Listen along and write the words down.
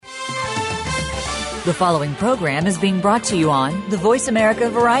The following program is being brought to you on the Voice America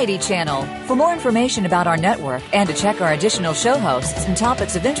Variety Channel. For more information about our network and to check our additional show hosts and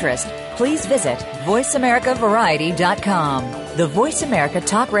topics of interest, please visit voiceamericavariety.com. The Voice America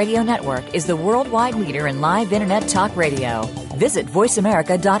Talk Radio Network is the worldwide leader in live Internet talk radio. Visit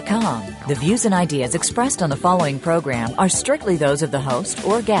voiceamerica.com. The views and ideas expressed on the following program are strictly those of the host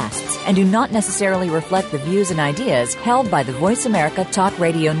or guests and do not necessarily reflect the views and ideas held by the Voice America Talk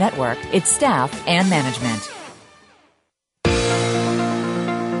Radio Network, its staff, and management.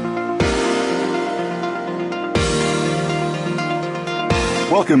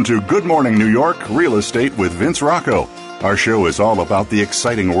 Welcome to Good Morning New York Real Estate with Vince Rocco. Our show is all about the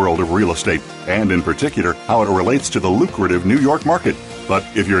exciting world of real estate, and in particular, how it relates to the lucrative New York market. But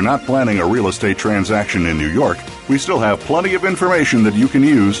if you're not planning a real estate transaction in New York, we still have plenty of information that you can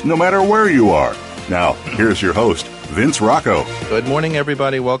use no matter where you are. Now, here's your host, Vince Rocco. Good morning,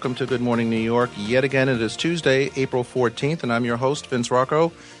 everybody. Welcome to Good Morning New York. Yet again, it is Tuesday, April 14th, and I'm your host, Vince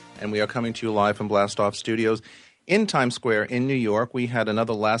Rocco, and we are coming to you live from Blast Off Studios in Times Square in New York. We had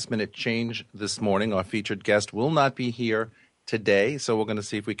another last-minute change this morning. Our featured guest will not be here today, so we're going to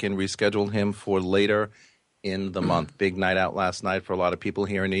see if we can reschedule him for later in the month. Big night out last night for a lot of people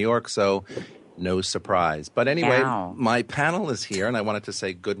here in New York, so no surprise. But anyway, my panel is here, and I wanted to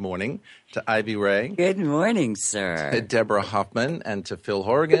say good morning to Ivy Ray. Good morning, sir. To Deborah Hoffman, and to Phil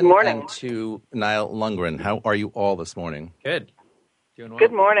Horrigan. Good morning. And to Niall Lundgren. How are you all this morning? Good. Doing well.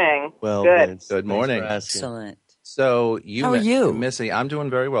 Good morning. Well, good. Good morning. Excellent. So How are you? Missy? I'm doing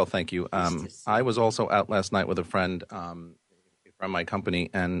very well, thank you. I was also out last night with a friend from my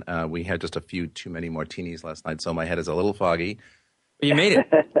company, and we had just a few too many martinis last night, so my head is a little foggy. But you made it.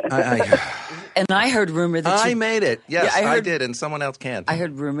 And I heard rumor that I made it. Yes, Yeah, I did, and someone else can't. I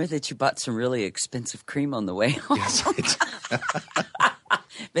heard rumor that you bought some really expensive cream on the way home. Yes, I did.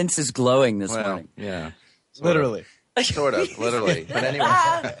 Vince is glowing this morning. Yeah. Literally. Sort of, literally. But anyway,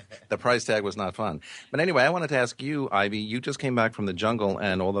 the price tag was not fun. But anyway, I wanted to ask you, Ivy, you just came back from the jungle,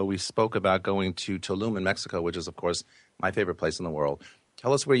 and although we spoke about going to Tulum in Mexico, which is, of course, my favorite place in the world,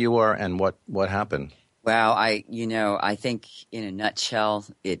 tell us where you were and what happened. Wow, I think in a nutshell,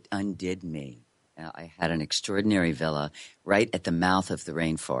 it undid me. I had an extraordinary villa right at the mouth of the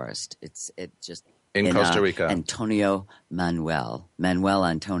rainforest. It just in Costa Rica. Manuel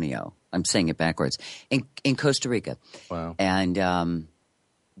Antonio. I'm saying it backwards. In Costa Rica. Wow. And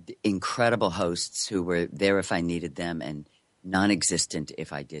incredible hosts who were there if I needed them and non-existent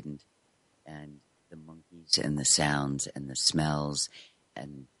if I didn't. And the monkeys and the sounds and the smells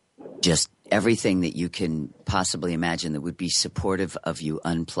and just everything that you can possibly imagine that would be supportive of you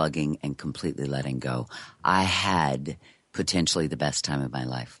unplugging and completely letting go. I had potentially the best time of my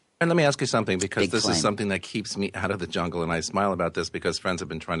life. And let me ask you something, because Big this claim. is something that keeps me out of the jungle, and I smile about this because friends have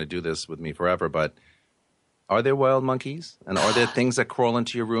been trying to do this with me forever, but are there wild monkeys? And are there things that crawl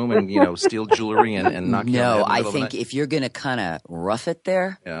into your room and, steal jewelry and knock you out? No, I think if you're going to kind of rough it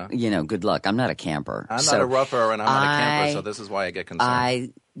there, good luck. I'm not a camper. I'm not a rougher and I'm not a camper, so this is why I get concerned.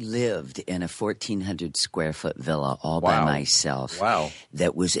 I lived in a 1,400 square foot villa all by myself. Wow.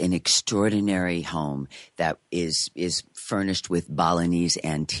 That was an extraordinary home that is furnished with Balinese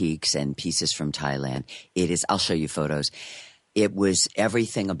antiques and pieces from Thailand. It is, I'll show you photos. It was,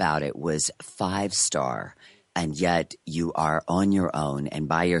 everything about it was 5-star. And yet you are on your own and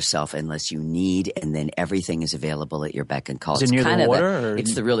by yourself unless you need, and then everything is available at your beck and call. Is it near the water?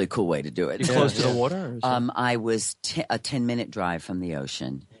 It's the really cool way to do it. You close to the water? I was a 10-minute drive from the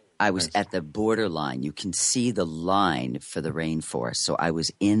ocean. I was at the borderline. You can see the line for the rainforest. So I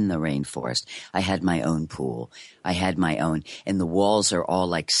was in the rainforest. I had my own pool. I had my own. And the walls are all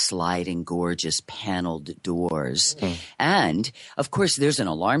like sliding, gorgeous paneled doors. And, of course, there's an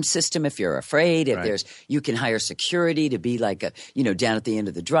alarm system if you're afraid. You can hire security to be like down at the end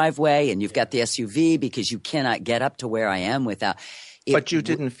of the driveway. And you've got the SUV because you cannot get up to where I am without. But you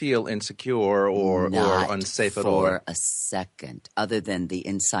didn't feel insecure or unsafe at all? Not for a second, other than the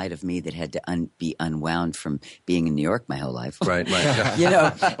inside of me that had to be unwound from being in New York my whole life. Right.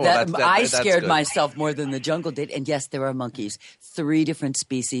 I scared good. myself more than the jungle did. And yes, there are monkeys, 3 different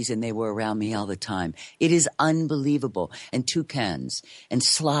species, and they were around me all the time. It is unbelievable. And toucans and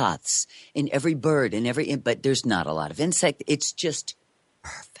sloths and every bird and but there's not a lot of insect. It's just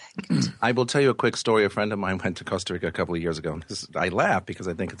perfect. I will tell you a quick story. A friend of mine went to Costa Rica a couple of years ago. I laugh because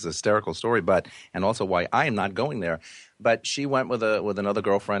I think it's a hysterical story, and also why I am not going there. But she went with another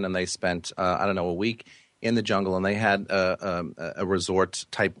girlfriend, and they spent a week in the jungle, and they had a resort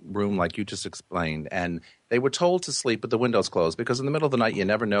type room like you just explained, and they were told to sleep with the windows closed because in the middle of the night you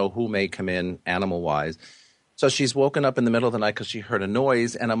never know who may come in animal wise. So she's woken up in the middle of the night because she heard a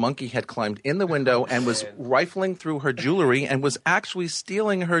noise, and a monkey had climbed in the window and was rifling through her jewelry and was actually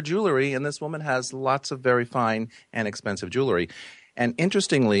stealing her jewelry. And this woman has lots of very fine and expensive jewelry. And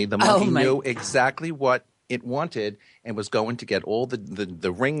interestingly, the monkey knew exactly what it wanted and was going to get all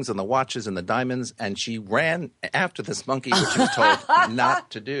the rings and the watches and the diamonds. And she ran after this monkey, which she was told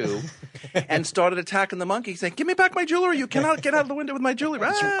not to do, and started attacking the monkey, saying, "Give me back my jewelry. You cannot get out of the window with my jewelry."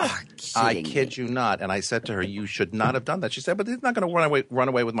 I kid you not. And I said to her, "You should not have done that." She said, "But he's not going to run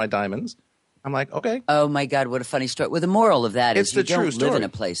away with my diamonds." I'm like, okay. Oh, my God, what a funny story. Well, the moral of that It's is you the true don't live story. in a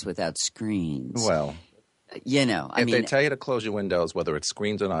place without screens. Well, You know, I if mean, they tell you to close your windows, whether it's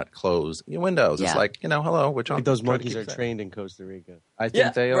screens or not, close your windows. Yeah. It's like, hello, we're trying. Like those trying to monkeys keep are that. trained in Costa Rica. I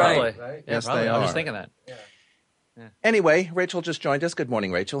think they are. Probably. Right? Yes, probably. they I was are. just thinking that. Anyway, Rachel just joined us. Good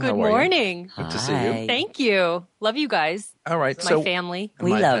morning, Rachel. Good How are you? morning. Good to see you. Hi. Thank you. Love you guys. All right. My So, family.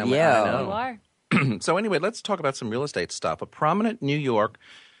 We my love family, you. I know. You are. So anyway, let's talk about some real estate stuff. A prominent New York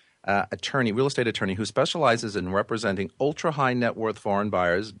real estate attorney who specializes in representing ultra-high net worth foreign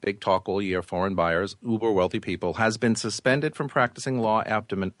buyers, big talk all year, foreign buyers, uber wealthy people, has been suspended from practicing law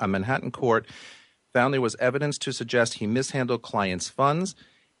after a Manhattan court found there was evidence to suggest he mishandled clients' funds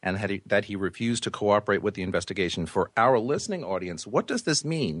and that he refused to cooperate with the investigation. For our listening audience, what does this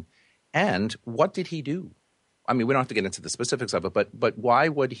mean? And what did he do? I mean, we don't have to get into the specifics of it, but why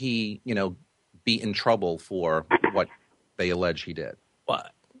would he, be in trouble for what they allege he did?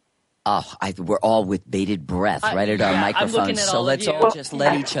 What? Oh, we're all with bated breath right at our I'm microphones. looking at So all of let's you. all just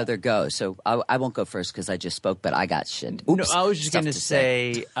let each other go. So I won't go first because I just spoke, but I got shit. No, Oops, I was just stuff going to to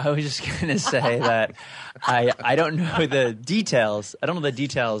say. I was just going to say that I don't know the details. I don't know the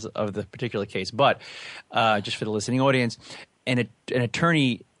details of the particular case, but just for the listening audience, an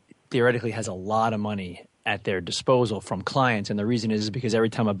attorney theoretically has a lot of money at their disposal from clients, and the reason is because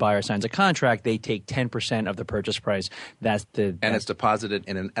every time a buyer signs a contract, they take 10% of the purchase price. And it's deposited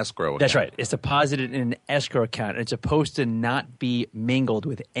in an escrow account. That's right. It's deposited in an escrow account. It's supposed to not be mingled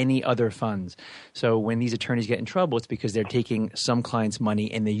with any other funds. So when these attorneys get in trouble, it's because they're taking some client's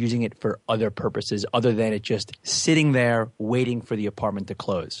money and they're using it for other purposes other than it just sitting there waiting for the apartment to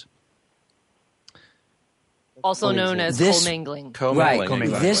close. Also known as This- commingling. Commingling, Right.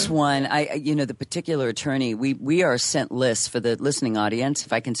 exactly. This one, the particular attorney, we are sent lists for the listening audience.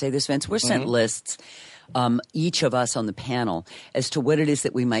 If I can say this, Vince, we're sent lists, each of us on the panel, as to what it is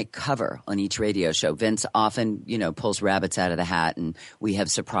that we might cover on each radio show. Vince often, pulls rabbits out of the hat, and we have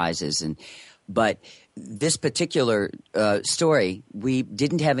surprises. But this particular story, we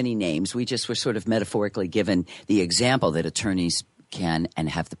didn't have any names. We just were sort of metaphorically given the example that attorneys can and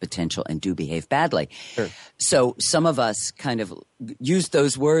have the potential and do behave badly. Sure. So some of us kind of used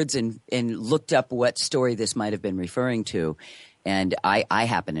those words and looked up what story this might have been referring to. And I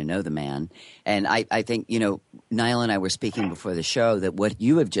happen to know the man. And I think, Niall and I were speaking before the show that what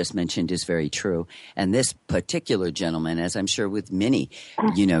you have just mentioned is very true. And this particular gentleman, as I'm sure with many,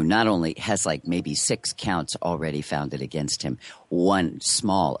 not only has like maybe 6 counts already founded against him, one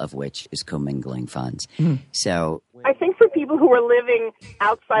small of which is commingling funds. So I think for people who are living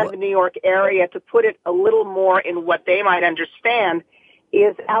outside of the New York area, to put it a little more in what they might understand,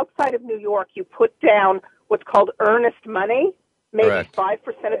 is outside of New York, you put down what's called earnest money, maybe Correct.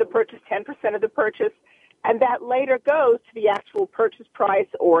 5% of the purchase, 10% of the purchase, and that later goes to the actual purchase price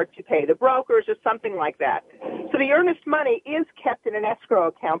or to pay the brokers or something like that. So the earnest money is kept in an escrow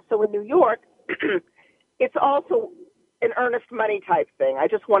account. So in New York, it's also an earnest money type thing. I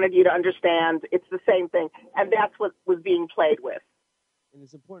just wanted you to understand it's the same thing, and that's what was being played with. And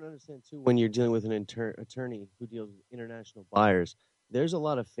it's important to understand, too, when you're dealing with an attorney who deals with international buyers, there's a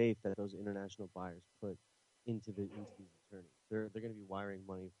lot of faith that those international buyers put into these attorneys. They're going to be wiring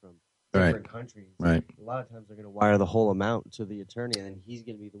money from different countries. Right. A lot of times they're going to wire the whole amount to the attorney, and then he's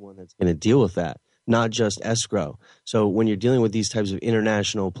going to be the one that's going to deal with that, not just escrow. So when you're dealing with these types of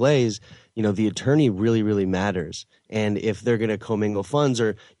international plays, the attorney really, really matters. And if they're going to commingle funds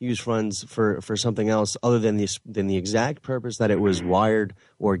or use funds for something else other than the exact purpose that it was wired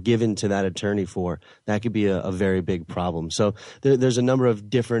or given to that attorney for, that could be a very big problem. So there's a number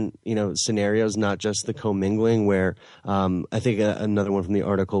of different, scenarios, not just the commingling, where I think another one from the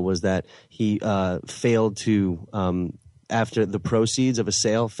article was that he failed to after the proceeds of a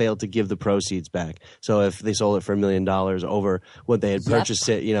sale, failed to give the proceeds back. So if they sold it for $1 million over what they had purchased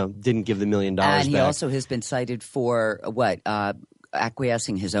it, didn't give the $1 million back. and he also has been cited for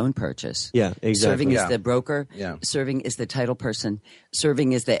acquiescing his own purchase. Yeah, exactly. Serving Yeah. as the broker, Yeah. serving as the title person,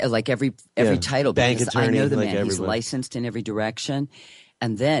 serving as the every title. Bank because attorney, I know the like man. He's everybody. licensed in every direction.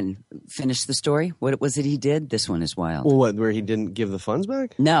 And then finish the story. What was it he did? This one is wild. Well, where he didn't give the funds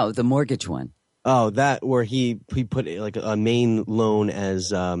back? No, the mortgage one. Oh, that where he put like a main loan as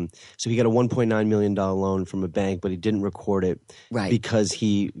so he got a $1.9 million loan from a bank, but he didn't record it because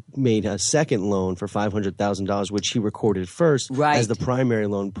he made a second loan for $500,000, which he recorded first as the primary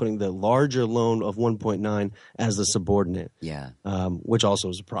loan, putting the larger loan of 1.9 as the subordinate. Yeah, which also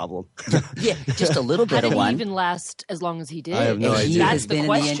is a problem. Yeah, just a little bit How of did one. he even last as long as he did? I have no And he idea. has been in the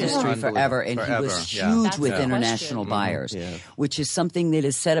question. industry forever, and he was huge with international buyers, which is something that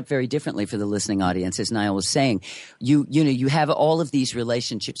is set up very differently for the listening audience. As Niall was saying, you know, you have all of these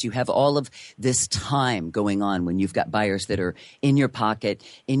relationships, you have all of this time going on when you've got buyers that are in your pocket,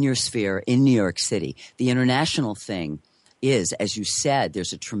 in your sphere, in New York City. The international thing is, as you said,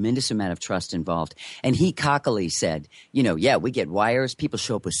 there's a tremendous amount of trust involved. And he cockily said, you know, yeah, we get wires. People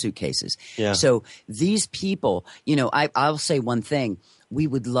show up with suitcases. Yeah. So these people, you know, I'll say one thing. We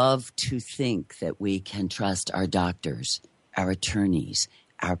would love to think that we can trust our doctors, our attorneys,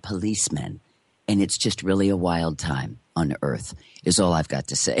 our policemen. And it's just really a wild time on earth is all I've got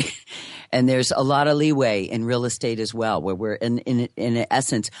to say. And there's a lot of leeway in real estate as well, where we're in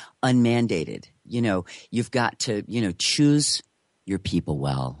essence unmandated. You know, you've got to, you know, choose your people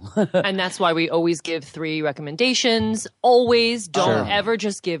well. And that's why we always give 3 recommendations. Always don't ever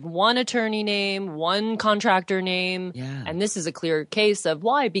just give one attorney name, one contractor name. Yeah. And this is a clear case of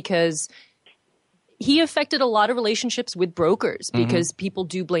why, because he affected a lot of relationships with brokers because people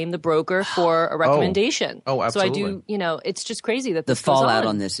do blame the broker for a recommendation. Oh, absolutely. So I do, you know, it's just crazy that The this goes fallout on.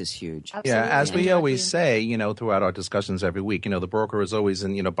 on this is huge. Absolutely. Yeah, as we Indirectly. always say, you know, throughout our discussions every week, you know, the broker is always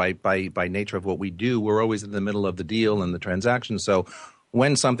in, you know, by nature of what we do, we're always in the middle of the deal and the transaction. So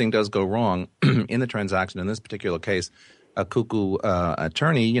when something does go wrong in the transaction, in this particular case, a cuckoo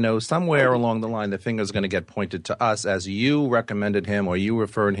attorney, you know, somewhere along the line, the finger's going to get pointed to us as you recommended him or you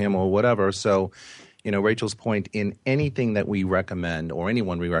referred him or whatever. So, you know, Rachel's point, in anything that we recommend, or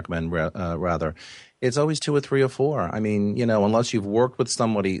anyone we recommend rather, it's always 2 or 3 or 4. I mean, you know, unless you've worked with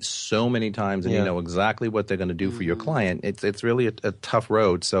somebody so many times and you know exactly what they're going to do for your client, it's really a tough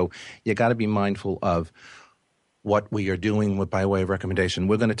road. So you got to be mindful of what we are doing by way of recommendation.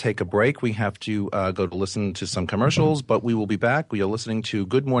 We're going to take a break. We have to go to listen to some commercials, but we will be back. We are listening to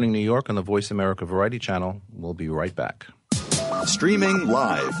Good Morning New York on the Voice America Variety Channel. We'll be right back. Streaming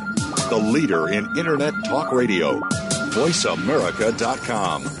live, the leader in Internet talk radio,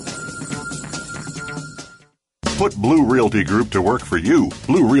 voiceamerica.com. Put Blue Realty Group to work for you.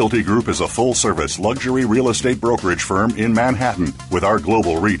 Blue Realty Group is a full-service luxury real estate brokerage firm in Manhattan. With our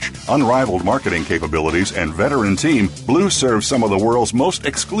global reach, unrivaled marketing capabilities, and veteran team, Blue serves some of the world's most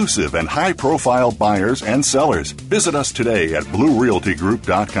exclusive and high-profile buyers and sellers. Visit us today at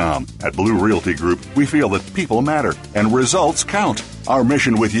BlueRealtyGroup.com. At Blue Realty Group, we feel that people matter and results count. Our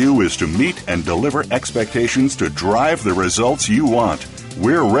mission with you is to meet and deliver expectations to drive the results you want.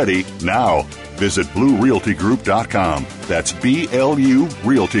 We're ready now. Visit BlueRealtyGroup.com. That's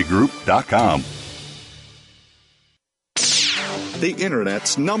BLURealtyGroup.com. The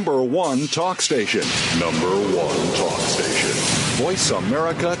Internet's #1 talk station. #1 talk station.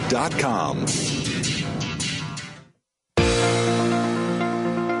 VoiceAmerica.com.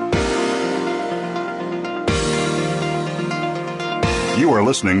 You are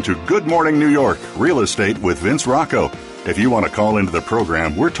listening to Good Morning New York, Real Estate with Vince Rocco. If you want to call into the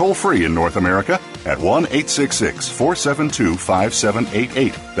program, we're toll-free in North America at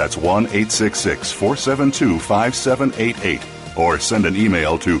 1-866-472-5788. That's 1-866-472-5788. Or send an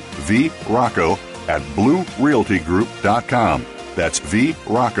email to vrocco@bluerealtygroup.com. That's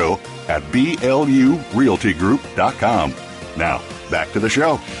vrocco@blurealtygroup.com. Now, back to the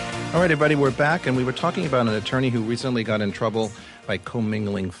show. All right, everybody, we're back, and we were talking about an attorney who recently got in trouble by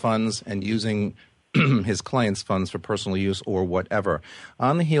commingling funds and using his clients' funds for personal use or whatever.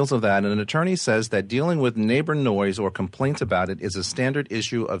 On the heels of that, an attorney says that dealing with neighbor noise or complaints about it is a standard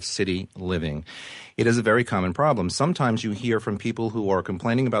issue of city living. It is a very common problem. Sometimes you hear from people who are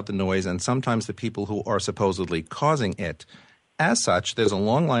complaining about the noise and sometimes the people who are supposedly causing it. As such, there's a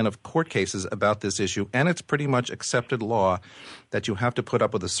long line of court cases about this issue, and it's pretty much accepted law that you have to put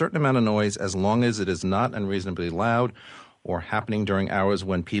up with a certain amount of noise as long as it is not unreasonably loud or happening during hours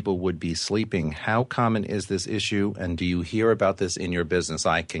when people would be sleeping. How common is this issue, and do you hear about this in your business?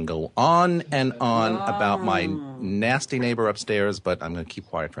 I can go on and on about my nasty neighbor upstairs, but I'm going to keep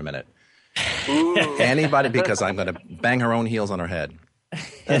quiet for a minute. Anybody, because I'm going to bang her own heels on her head.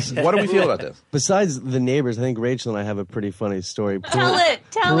 What do we feel about this? Besides the neighbors, I think Rachel and I have a pretty funny story. Tell it.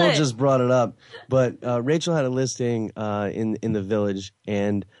 Pearl just brought it up, but Rachel had a listing in the Village,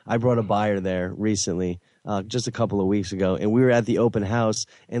 and I brought a buyer there recently, just a couple of weeks ago, and we were at the open house,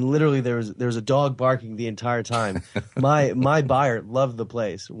 and literally there was a dog barking the entire time. My buyer loved the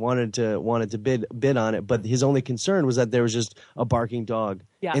place, wanted to bid on it, but his only concern was that there was just a barking dog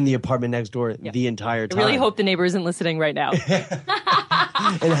in the apartment next door the entire time. I really hope the neighbor isn't listening right now.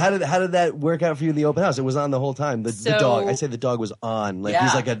 And how did that work out for you in the open house? It was on the whole time. The dog. I say the dog was on, like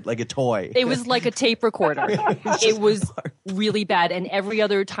he's like a toy. It was like a tape recorder. It was really bad. And every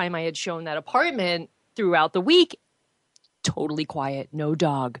other time I had shown that apartment throughout the week, totally quiet, no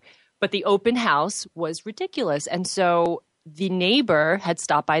dog. But the open house was ridiculous. And so the neighbor had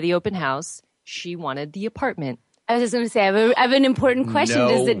stopped by the open house. She wanted the apartment. I was just going to say, I have an important question.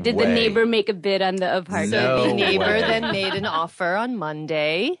 No Did the neighbor make a bid on the apartment? No So the neighbor way. then made an offer on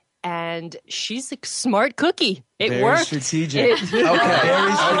Monday, and she's a smart cookie. It Very worked. strategic. Okay.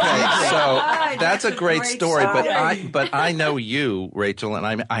 So that's a great story, but I know you, Rachel,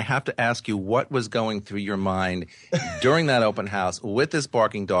 and I have to ask you what was going through your mind during that open house with this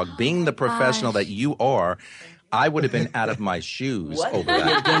barking dog, being the professional that you are. I would have been out of my shoes over What are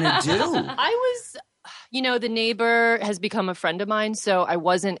you that. gonna do? I was, the neighbor has become a friend of mine, so I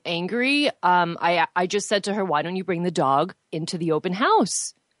wasn't angry. I just said to her, "Why don't you bring the dog into the open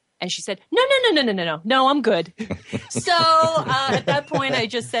house?" And she said, no, I'm good. So at that point, I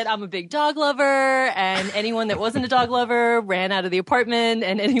just said, I'm a big dog lover. And anyone that wasn't a dog lover ran out of the apartment,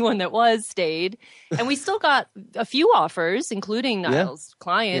 and anyone that was stayed. And we still got a few offers, including Niles'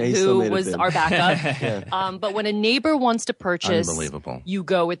 client, he still who made a was bid. our backup. But when a neighbor wants to purchase, Unbelievable. you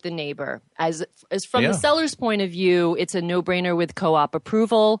go with the neighbor. As from the seller's point of view, it's a no-brainer with co-op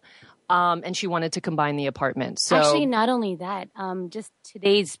approval. And she wanted to combine the apartment. So Actually, not only that, just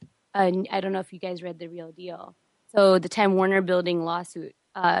today's, I don't know if you guys read The Real Deal. So the Time Warner Building lawsuit,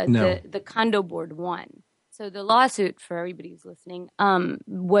 the condo board won. So the lawsuit, for everybody who's listening,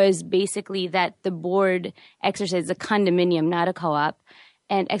 was basically that the board exercised a condominium, not a co-op,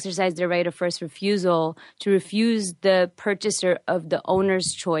 and exercised their right of first refusal to refuse the purchaser of the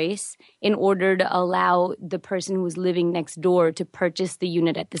owner's choice in order to allow the person who was living next door to purchase the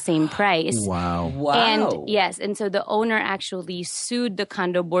unit at the same price. Wow. Wow. And yes, and so the owner actually sued the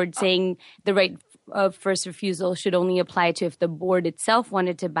condo board, saying the right of first refusal should only apply to if the board itself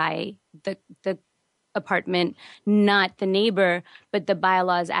wanted to buy the apartment, not the neighbor. But the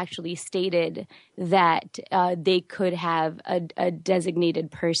bylaws actually stated that they could have a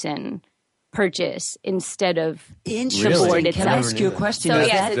designated person purchase instead of Interesting. the board Can I itself. ask you a question? So Is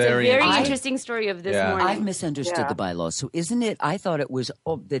yes, that- it's a very very interesting. interesting story of this Yeah. morning. I've misunderstood the bylaws. So isn't it? I thought it was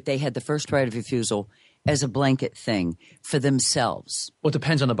that they had the first right of refusal as a blanket thing for themselves. Well, it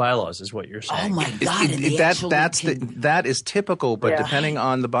depends on the bylaws, is what you're Oh saying. my God! and they actually That is typical, but depending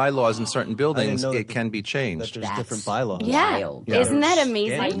on the bylaws in certain buildings, know it that can be That changed. there's That's different bylaws. Yeah. wild. Isn't that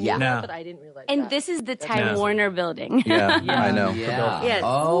amazing? Yeah. No. but I didn't realize And that. this is the Time No. Warner building. Yeah, I know. Yeah. Yes.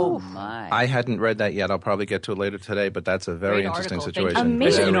 Oh my! I hadn't read that yet. I'll probably get to it later today, but that's a very Great interesting article. Thank you. situation.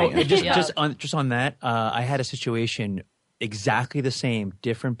 Amazing. You know, Very it just Yeah. just on that, I had a situation exactly the same,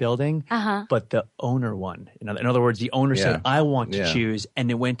 different building, but the owner won. In other words, the owner Yeah. said, "I want to Yeah. choose,"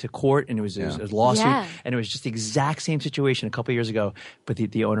 and it went to court, and it was a lawsuit, Yeah. and it was just the exact same situation a couple of years ago, but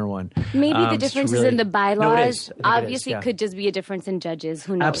the owner won. Maybe the It's difference really- is in the bylaws. No, it is. I think it is, Obviously, yeah. it could just be a difference in judges.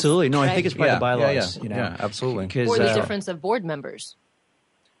 Who knows? Absolutely, no, I Right? think it's probably Yeah, the bylaws. yeah. You know, Yeah, absolutely. 'Cause, or the difference of board members.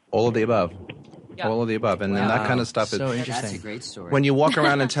 All of the above. Yeah. All of the above. And then that kind of stuff. So is, interesting. That's a great story. when you walk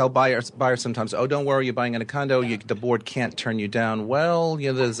around and tell buyers sometimes, "Oh, don't worry, you're buying in a condo. The board can't turn you down." Well,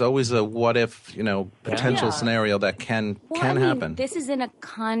 there's always a what if, potential Yeah. scenario that can Well, happen. This is in a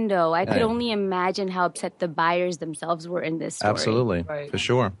condo. I could Yeah. only imagine how upset the buyers themselves were in this story. Absolutely, Right. for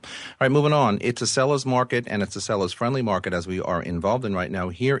sure. All right, moving on. It's a seller's market, and it's a seller's friendly market as we are involved in right now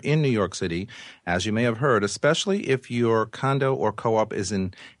here in New York City, as you may have heard, especially if your condo or co-op is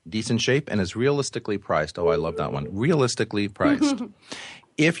in decent shape and is realistically priced. Oh, I love that one. Realistically priced.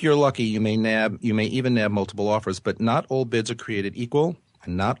 If you're lucky, you may even nab multiple offers, but not all bids are created equal,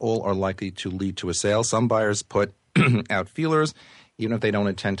 and not all are likely to lead to a sale. Some buyers put out feelers, even if they don't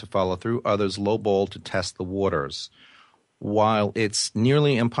intend to follow through. Others lowball to test the waters. While it's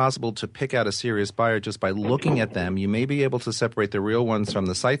nearly impossible to pick out a serious buyer just by looking at them, you may be able to separate the real ones from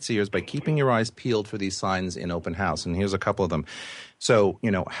the sightseers by keeping your eyes peeled for these signs in open house. And here's a couple of them. So,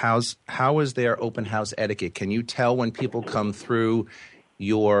 how is their open house etiquette? Can you tell when people come through,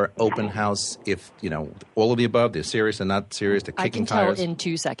 your open house if, all of the above, they're serious and not serious, they're I kicking can tell tires? in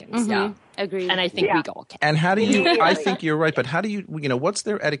 2 seconds. Mm-hmm. Yeah. Agreed. And I think we all can. And how do you, I think you're right, but how do you, what's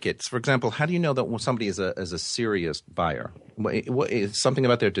their etiquette? For example, how do you know that somebody is a serious buyer? What is something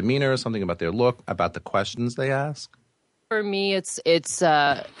about their demeanor, something about their look, about the questions they ask? For me, it's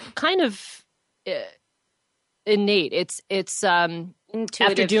kind of innate. It's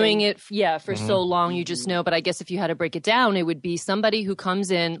Intuitive after doing thing. it, for so long, you just know. But I guess if you had to break it down, it would be somebody who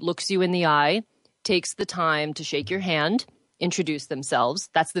comes in, looks you in the eye, takes the time to shake your hand, introduce themselves.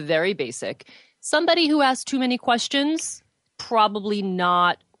 That's the very basic. Somebody who asks too many questions, probably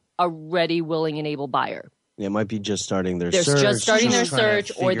not a ready, willing, and able buyer. It might be just starting their They're search. just starting their trying to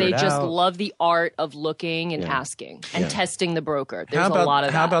search, or figure they it just out. love the art of looking and asking and testing the broker. There's a lot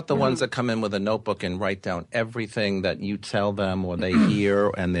of that. How about the ones that come in with a notebook and write down everything that you tell them or they hear,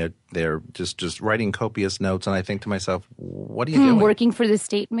 and they're just writing copious notes? And I think to myself, what are you doing? Working for the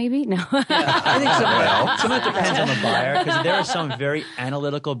state, maybe? No. I think some of it depends on the buyer, because there are some very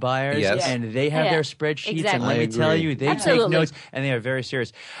analytical buyers, Yes. and they have Yeah, their spreadsheets, and exactly. let I me tell agree. you, they Absolutely. take notes, and they are very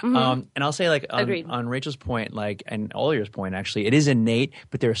serious. And I'll say, Agreed. on Rachel's point, and Olier's point, actually, it is innate,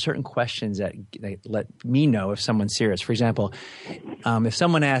 but there are certain questions that they let me know if someone's serious. For example, if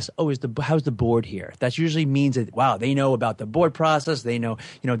someone asks, how's the board here? That usually means that, wow, they know about the board process. They know,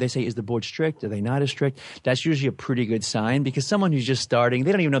 they say, is the board strict? Are they not as strict? That's usually a pretty good sign, because someone who's just starting,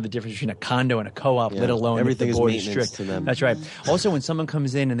 they don't even know the difference between a condo and a co-op, let alone everything if is the board is maintenance strict. to them. That's right. Also, when someone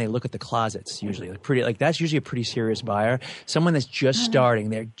comes in and they look at the closets, usually that's usually a pretty serious buyer. Someone that's just starting,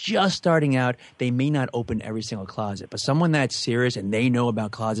 they're just starting out, they may not open every single closet, but someone that's serious and they know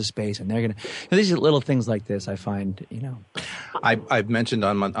about closet space, and they're going to, these are little things like this, I find, I've mentioned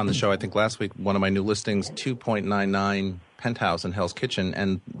on the show, I think last week, one of my new listings, 2.99 penthouse in Hell's Kitchen.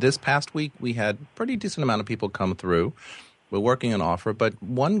 And this past week, we had a pretty decent amount of people come through. We're working an offer, but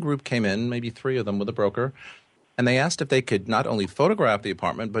one group came in, maybe 3 of them with a broker, and they asked if they could not only photograph the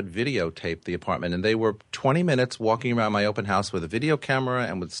apartment, but videotape the apartment. And they were 20 minutes walking around my open house with a video camera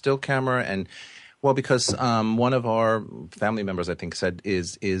and with still camera. And well, because one of our family members, I think, said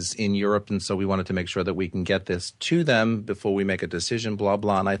is in Europe, and so we wanted to make sure that we can get this to them before we make a decision, blah,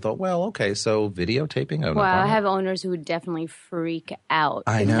 blah. And I thought, well, okay, so videotaping of an Well, I apartment? have owners who would definitely freak out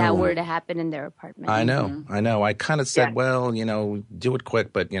I if know. that were to happen in their apartment. I know. I kind of said, Yeah. well, do it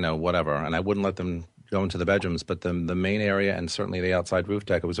quick, but, whatever. And I wouldn't let them go into the bedrooms, but the main area and certainly the outside roof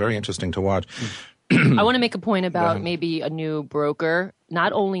deck, it was very interesting to watch. I want to make a point about maybe a new broker,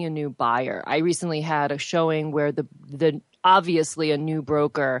 not only a new buyer. I recently had a showing where the obviously a new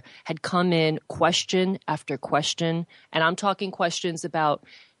broker had come in question after question, and I'm talking questions about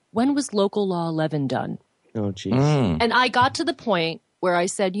when was Local Law 11 done? Oh, geez. And I got to the point where I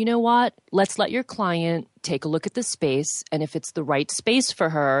said, you know what? Let's let your client take a look at the space, and if it's the right space for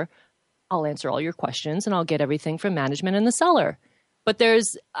her, I'll answer all your questions and I'll get everything from management and the seller. But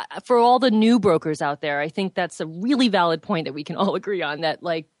there's, for all the new brokers out there, I think that's a really valid point that we can all agree on, that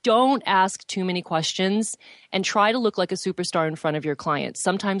don't ask too many questions and try to look like a superstar in front of your client.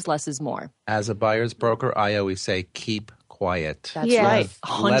 Sometimes less is more. As a buyer's broker, I always say keep quiet. That's Yeah. right.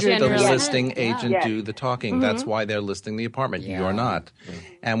 Let the 100%. listing agent Yeah. do the talking. That's why they're listing the apartment. Yeah. You're not.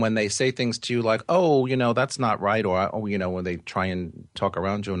 And when they say things to you like, that's not right, or, when they try and talk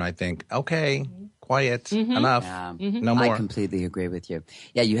around you, and I think, okay, quiet, enough, no more. I completely agree with you.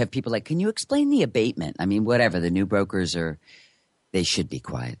 Yeah, you have people like, can you explain the abatement? I mean, whatever. The new brokers they should be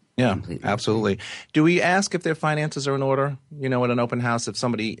quiet. Yeah, Completely. absolutely. Do we ask if their finances are in order? At an open house, if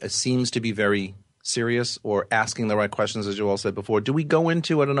somebody seems to be very serious or asking the right questions, as you all said before, do we go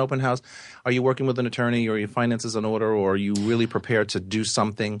into at an open house, are you working with an attorney, or are your finances in order, or are you really prepared to do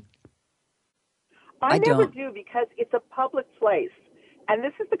something? I never don't. do, because it's a public place. And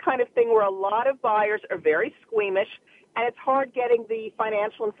this is the kind of thing where a lot of buyers are very squeamish, and it's hard getting the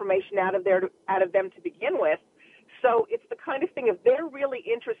financial information out of them to begin with. So it's the kind of thing, if they're really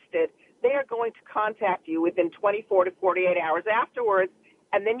interested, they are going to contact you within 24 to 48 hours afterwards,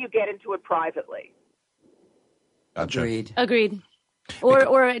 and then you get into it privately. Gotcha. Agreed.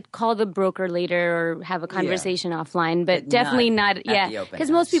 Or call the broker later or have a conversation offline, but definitely not at the open because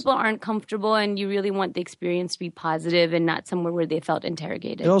most house. people aren't comfortable, and you really want the experience to be positive and not somewhere where they felt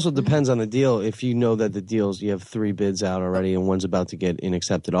interrogated. It also depends on the deal. If you know that the deals, you have 3 bids out already and one's about to get an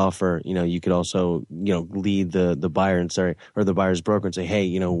accepted offer, you could also, lead the buyer or the buyer's broker and say,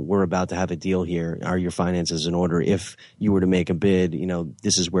 hey, we're about to have a deal here. Are your finances in order? If you were to make a bid,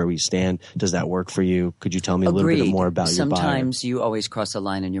 this is where we stand. Does that work for you? Could you tell me a little bit more about your buyer? Sometimes you always always cross a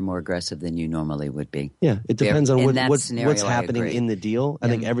line and you're more aggressive than you normally would be. Yeah, it depends on what's scenario, happening in the deal. I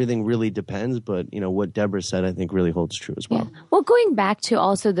think everything really depends, but what Deborah said, I think really holds true as well. Yeah. Well, going back to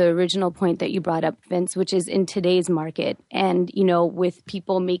also the original point that you brought up, Vince, which is in today's market, and with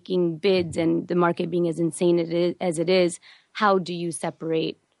people making bids and the market being as insane as it is, how do you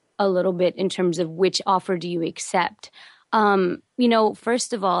separate a little bit in terms of which offer do you accept?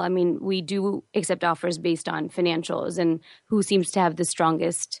 First of all, I mean, we do accept offers based on financials and who seems to have the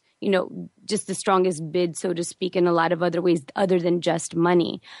strongest, just the strongest bid, so to speak, in a lot of other ways other than just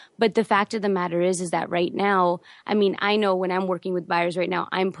money. But the fact of the matter is that right now, I mean, I know when I'm working with buyers right now,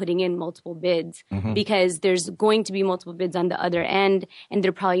 I'm putting in multiple bids because there's going to be multiple bids on the other end, and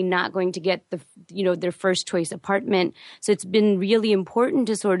they're probably not going to get their first choice apartment. So it's been really important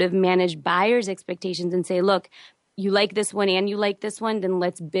to sort of manage buyers' expectations and say, look, you like this one and you like this one, then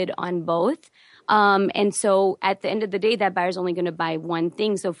let's bid on both. And so at the end of the day, that buyer's only going to buy one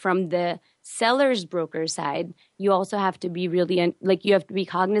thing. So from the seller's broker side, you also have to be really you have to be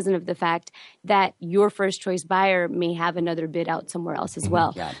cognizant of the fact that your first choice buyer may have another bid out somewhere else as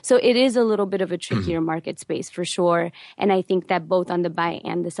well. Yeah. So it is a little bit of a trickier market space for sure. And I think that both on the buy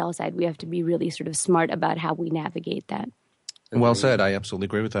and the sell side, we have to be really sort of smart about how we navigate that. Well said. I absolutely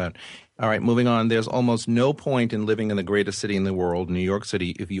agree with that. All right, moving on. There's almost no point in living in the greatest city in the world, New York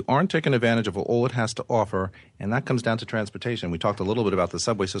City, if you aren't taking advantage of all it has to offer, and that comes down to transportation. We talked a little bit about the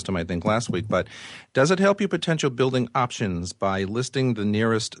subway system, I think, last week, but does it help you potential building options by listing the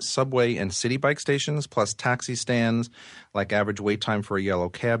nearest subway and city bike stations plus taxi stands, like average wait time for a yellow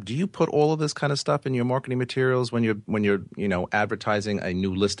cab? Do you put all of this kind of stuff in your marketing materials when you're advertising a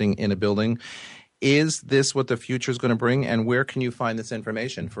new listing in a building? Is this what the future is going to bring, and where can you find this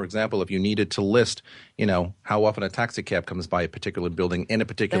information? For example, if you needed to list, how often a taxi cab comes by a particular building in a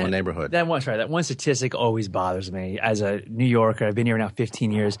particular neighborhood. That one statistic always bothers me. As a New Yorker, I've been here now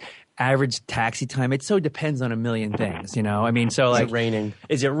 15 years. Average taxi time, it so depends on a million things, I mean, so like... Is it raining?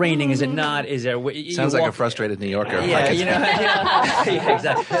 Is it raining? Is it not? Is there... Sounds like a frustrated New Yorker. Yeah, yeah,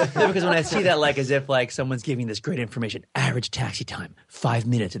 exactly. No, because when I see that, as if someone's giving this great information, average taxi time, 5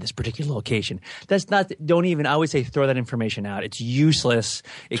 minutes at this particular location. That's not... I always say throw that information out. It's useless.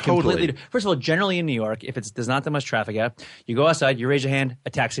 Totally. First of all, generally in New York, if there's not that much traffic out, you go outside, you raise your hand,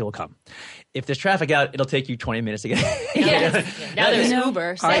 a taxi will come. If there's traffic out, it'll take you 20 minutes to get... Now there's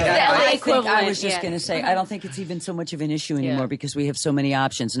Uber. I was just going to say, I don't think it's even so much of an issue anymore because we have so many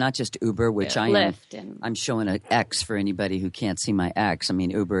options, not just Uber, which I'm showing an X for anybody who can't see my X. I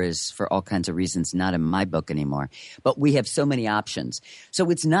mean, Uber is, for all kinds of reasons, not in my book anymore. But we have so many options. So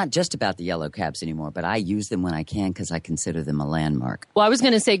it's not just about the yellow cabs anymore, but I use them when I can because I consider them a landmark. Well, I was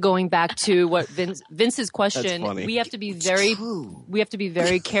going to say, going back to what Vince's question, we have to be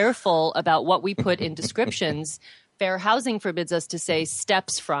very careful about what we put in descriptions. Fair Housing forbids us to say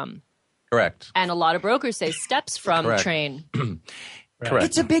steps from. Correct. And a lot of brokers say steps from train. Correct.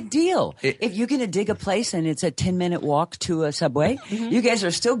 It's a big deal. If you're going to dig a place and it's a 10-minute walk to a subway, you guys are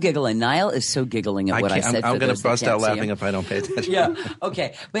still giggling. Niall is so giggling at what I said. I'm going to bust out laughing if I don't pay attention. Yeah.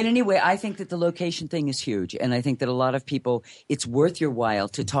 Okay. But anyway, I think that the location thing is huge. And I think that a lot of people, it's worth your while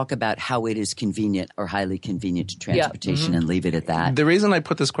to talk about how it is convenient or highly convenient to transportation and leave it at that. The reason I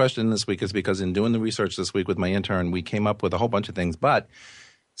put this question this week is because in doing the research this week with my intern, we came up with a whole bunch of things. But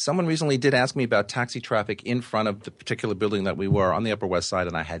someone recently did ask me about taxi traffic in front of the particular building that we were on the Upper West Side,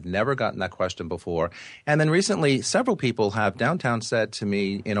 and I had never gotten that question before. And then recently, several people have downtown said to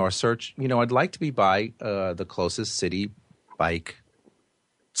me in our search, I'd like to be by the closest city bike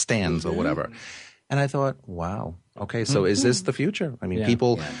stands or whatever. And I thought, wow. Okay, so is this the future? I mean,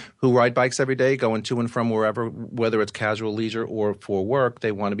 people who ride bikes every day, going to and from wherever, whether it's casual leisure or for work,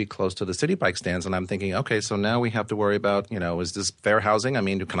 they want to be close to the city bike stands. And I'm thinking, okay, so now we have to worry about, is this fair housing? I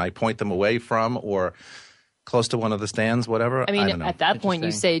mean, can I point them away from or close to one of the stands, whatever? I mean, at that point,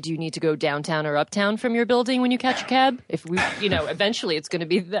 you say, do you need to go downtown or uptown from your building when you catch a cab? If we, eventually it's going to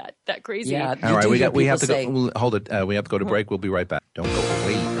be that crazy. Yeah. All right, we have to go. Hold it. We have to go to break. We'll be right back. Don't go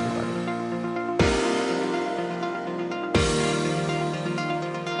away, everybody.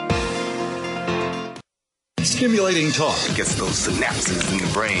 Stimulating talk gets those synapses in the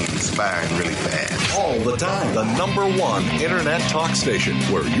brain firing really fast. All the time. The #1 internet talk station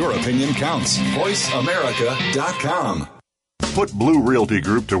where your opinion counts. VoiceAmerica.com. Put Blue Realty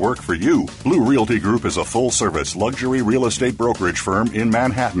Group to work for you. Blue Realty Group is a full-service luxury real estate brokerage firm in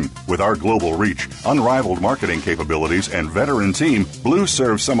Manhattan. With our global reach, unrivaled marketing capabilities, and veteran team, Blue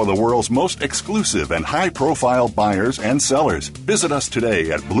serves some of the world's most exclusive and high-profile buyers and sellers. Visit us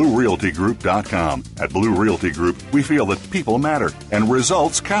today at BlueRealtyGroup.com. At Blue Realty Group, we feel that people matter and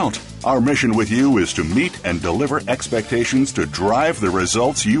results count. Our mission with you is to meet and deliver expectations to drive the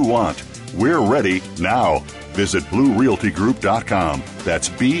results you want. We're ready now. Visit BlueRealtyGroup.com. That's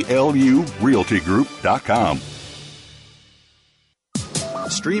BLURealtyGroup.com.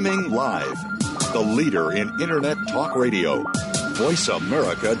 Streaming live. The leader in Internet talk radio.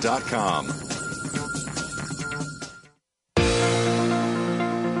 VoiceAmerica.com.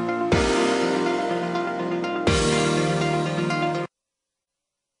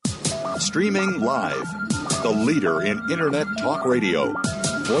 Streaming live. The leader in Internet talk radio.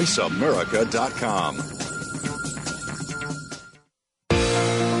 VoiceAmerica.com.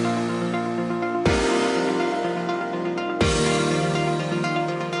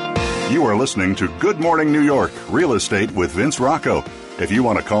 You are listening to Good Morning New York, Real Estate with Vince Rocco. If you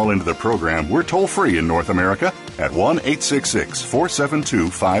want to call into the program, we're toll-free in North America at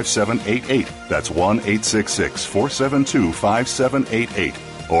 1-866-472-5788. That's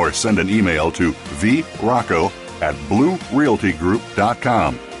 1-866-472-5788. Or send an email to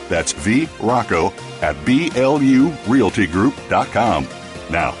vrocco@bluerealtygroup.com. That's vrocco@blurealtygroup.com.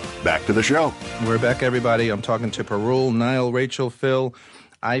 Now, back to the show. We're back, everybody. I'm talking to Parul, Niall, Rachel, Phil,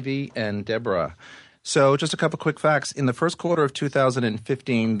 Ivy, and Deborah. So just a couple quick facts. In the first quarter of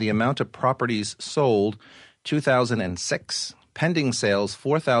 2015, the amount of properties sold, 2,006. Pending sales,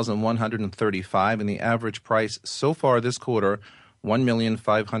 4,135. And the average price so far this quarter,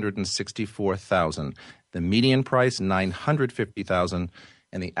 $1,564,000. The median price, $950,000.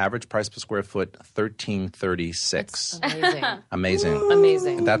 And the average price per square foot, $1,336. Amazing. Amazing.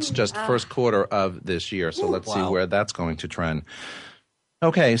 Amazing. That's just first quarter of this year. So let's see where that's going to trend.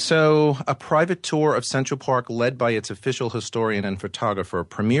 Okay, so a private tour of Central Park led by its official historian and photographer,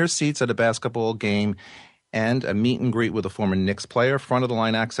 premier seats at a basketball game, and a meet and greet with a former Knicks player,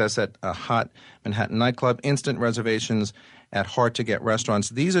 front-of-the-line access at a hot Manhattan nightclub, instant reservations at hard-to-get restaurants.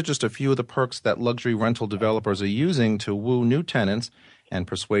 These are just a few of the perks that luxury rental developers are using to woo new tenants and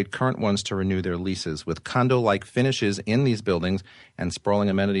persuade current ones to renew their leases. With condo-like finishes in these buildings and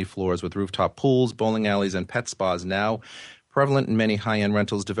sprawling amenity floors with rooftop pools, bowling alleys, and pet spas now prevalent in many high-end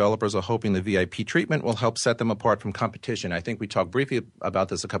rentals, developers are hoping the VIP treatment will help set them apart from competition. I think we talked briefly about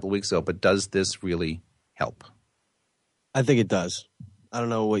this a couple of weeks ago, but does this really help? I think it does. I don't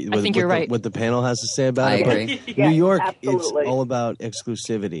know what the panel has to say about it. Agree. But New York, absolutely. it's all about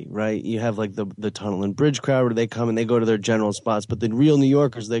exclusivity, right? You have like the Tunnel and Bridge crowd where they come and they go to their general spots, but the real New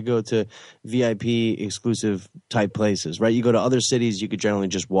Yorkers, they go to VIP exclusive type places, right? You go to other cities, you could generally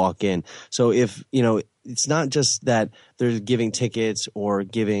just walk in. So if, it's not just that they're giving tickets or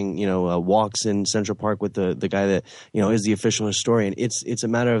giving, walks in Central Park with the guy that, is the official historian. It's a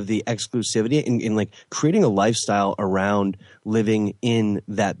matter of the exclusivity and like creating a lifestyle around living in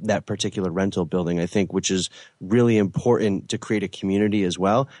that particular rental building, I think, which is really important to create a community as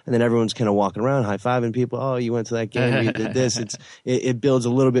well. And then everyone's kind of walking around, high-fiving people. Oh, you went to that game, you did this. It builds a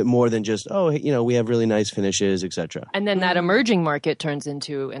little bit more than just, we have really nice finishes, etc. And then that emerging market turns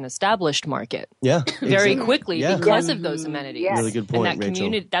into an established market. Yeah. Very quickly because of those amenities. Yes. Really good point, and that Rachel.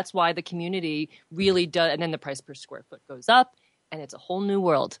 community, that's why the community really does, and then the price per square foot goes up, and it's a whole new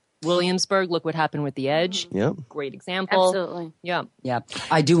world. Williamsburg, look what happened with the Edge. Yep. Great example. Absolutely. Yeah. Yeah.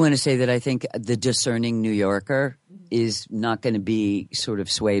 I do want to say that I think the discerning New Yorker is not going to be sort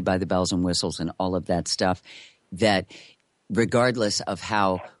of swayed by the bells and whistles and all of that stuff, that regardless of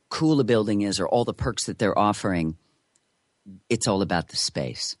how cool a building is or all the perks that they're offering, it's all about the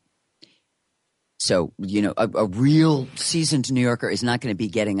space. So, a real seasoned New Yorker is not going to be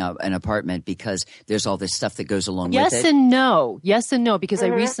getting an apartment because there's all this stuff that goes along with it. Yes and no, because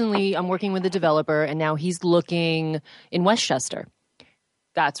I'm working with a developer, and now he's looking in Westchester.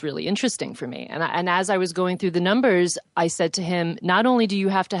 That's really interesting for me. And as I was going through the numbers, I said to him, not only do you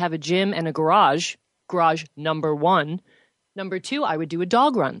have to have a gym and a garage number one, number two, I would do a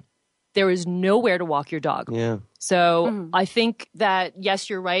dog run. There is nowhere to walk your dog. Yeah. So I think that, yes,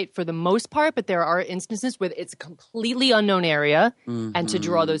 you're right for the most part, but there are instances where it's a completely unknown area and to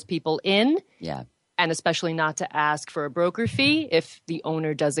draw those people in. Yeah. And especially not to ask for a broker fee. If the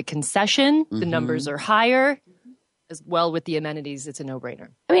owner does a concession, the numbers are higher. As well with the amenities, it's a no-brainer.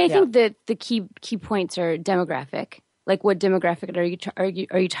 I mean, I think that the key points are demographic. Like, what demographic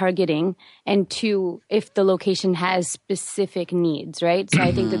are you targeting? And two, if the location has specific needs, right? So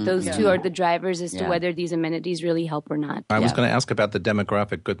I think that those two are the drivers as to whether these amenities really help or not. I was going to ask about the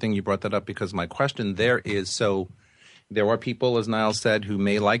demographic. Good thing you brought that up, because my question there is, so there are people, as Niall said, who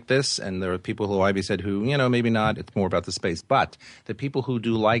may like this, and there are people who Ivy said who, maybe not. It's more about the space. But the people who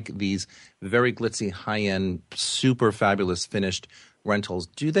do like these very glitzy, high-end, super fabulous finished rentals,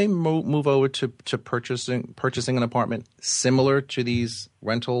 do they move over to purchasing an apartment similar to these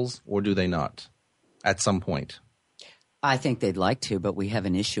rentals, or do they not at some point? I think they'd like to, but we have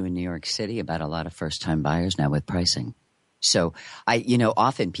an issue in New York City about a lot of first-time buyers now with pricing. So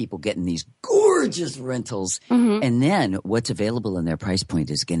often people get in these gorgeous rentals, and then what's available in their price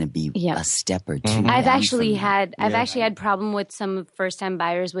point is going to be a step or two. I've actually had problem with some first-time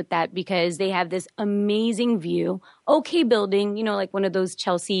buyers with that because they have this amazing view, okay building, like one of those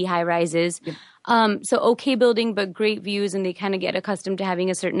Chelsea high-rises. Yep. So okay building, but great views, and they kind of get accustomed to having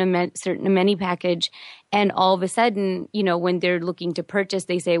a certain amenity package. And all of a sudden, when they're looking to purchase,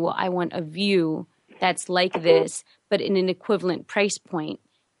 they say, well, I want a view that's like this, but in an equivalent price point.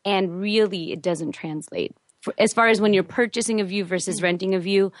 And really, it doesn't translate. As far as when you're purchasing a view versus renting a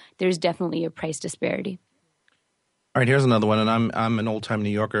view, there's definitely a price disparity. All right, here's another one, and I'm an old-time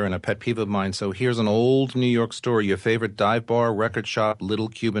New Yorker and a pet peeve of mine. So here's an old New York story. Your favorite dive bar, record shop, little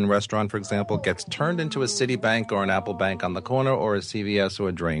Cuban restaurant, for example, gets turned into a Citibank or an Apple Bank on the corner, or a CVS or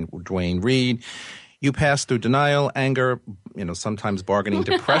a Duane Reade. You pass through denial, anger, sometimes bargaining,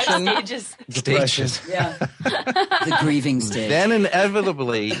 depression. Stages. Yeah. The grieving stage. Then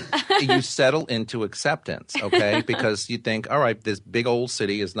inevitably you settle into acceptance, okay? Because you think, all right, this big old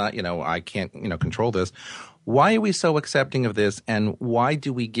city is not, I can't, control this. Why are we so accepting of this, and why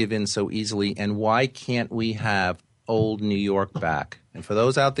do we give in so easily, and why can't we have old New York back? And for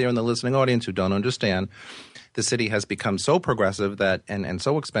those out there in the listening audience who don't understand, the city has become so progressive that and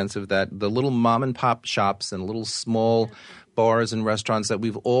so expensive that the little mom and pop shops and little small bars and restaurants that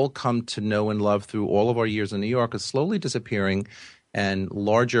we've all come to know and love through all of our years in New York is slowly disappearing, and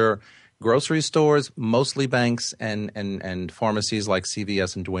larger grocery stores, mostly banks, and pharmacies like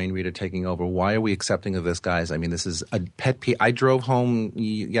CVS and Duane Reade are taking over. Why are we accepting of this, guys? I mean, this is a pet peeve. I drove home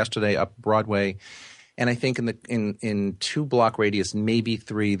yesterday up Broadway, and I think in 2-block radius, maybe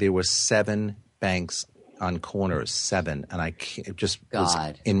 3, there were 7 banks on corners, 7, and I just was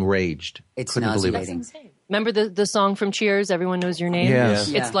enraged. It's Couldn't believe it. Insane. Remember the song from Cheers, Everyone Knows Your Name? Yes.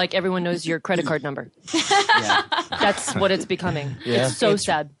 Yeah. It's like everyone knows your credit card number. That's what it's becoming. Yeah. It's so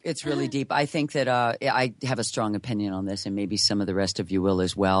sad. It's really deep. I think that I have a strong opinion on this, and maybe some of the rest of you will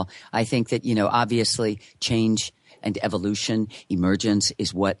as well. I think that, obviously change and evolution, emergence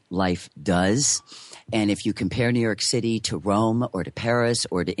is what life does. And if you compare New York City to Rome or to Paris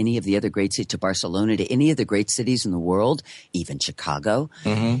or to any of the other great cities, to Barcelona, to any of the great cities in the world, even Chicago,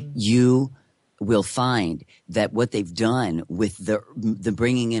 you will find that what they've done with the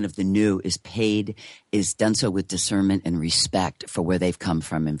bringing in of the new is done so with discernment and respect for where they've come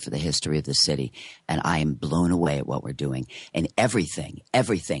from and for the history of the city. And I am blown away at what we're doing. And everything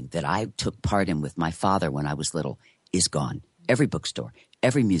that I took part in with my father when I was little is gone. Every bookstore,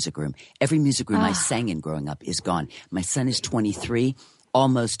 every music room I sang in growing up is gone. My son is 23.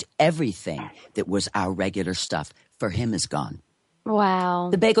 Almost everything that was our regular stuff for him is gone. Wow.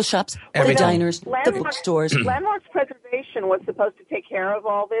 The bagel shops, the diners, the bookstores. Landmarks preservation was supposed to take care of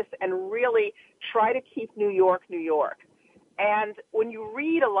all this and really try to keep New York, New York. And when you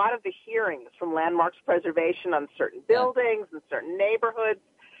read a lot of the hearings from landmarks preservation on certain buildings and certain neighborhoods,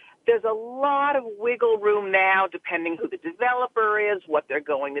 there's a lot of wiggle room now, depending who the developer is, what they're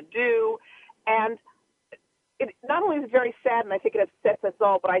going to do. And it not only is it very sad, and I think it upsets us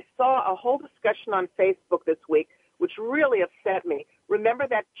all, but I saw a whole discussion on Facebook this week which really upset me. Remember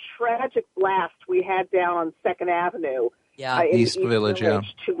that tragic blast we had down on 2nd Avenue in East Village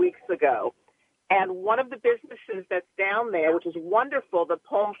 2 weeks ago? And one of the businesses that's down there, which is wonderful, the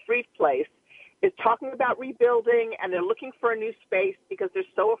Palm Street place, is talking about rebuilding, and they're looking for a new space because they're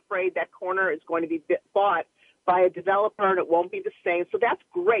so afraid that corner is going to be bought by a developer and it won't be the same. So that's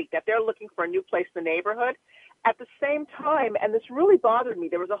great that they're looking for a new place in the neighborhood. At the same time, and this really bothered me,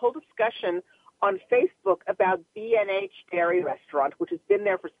 there was a whole discussion on Facebook about B&H Dairy Restaurant, which has been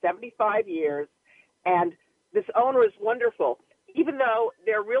there for 75 years, and this owner is wonderful. Even though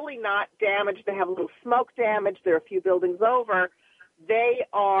they're really not damaged, they have a little smoke damage, they're a few buildings over, they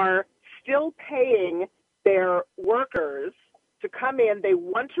are still paying their workers to come in. They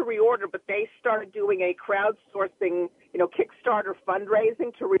want to reorder, but they started doing a crowdsourcing, Kickstarter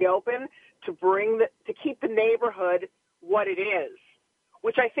fundraising to reopen, to keep the neighborhood what it is,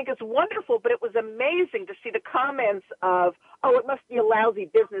 which I think is wonderful. But it was amazing to see the comments of, oh, it must be a lousy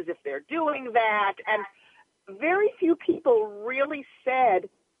business if they're doing that. And very few people really said,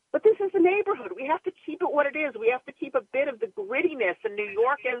 but this is the neighborhood. We have to keep it what it is. We have to keep a bit of the grittiness in New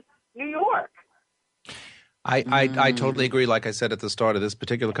York and New York. I totally agree. Like I said at the start of this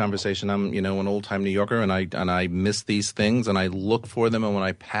particular conversation, I'm an old time New Yorker, and I miss these things, and I look for them. And when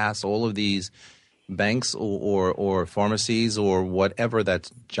I pass all of these banks or pharmacies or whatever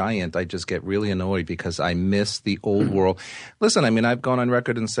that's giant, I just get really annoyed because I miss the old world. Listen, I mean, I've gone on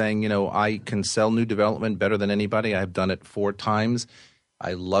record and saying, I can sell new development better than anybody. I've done it 4 times.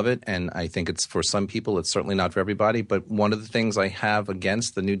 I love it, and I think it's for some people. It's certainly not for everybody. But one of the things I have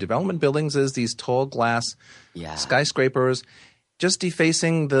against the new development buildings is these tall glass skyscrapers just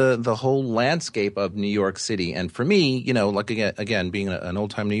defacing the whole landscape of New York City. And for me, like again, being an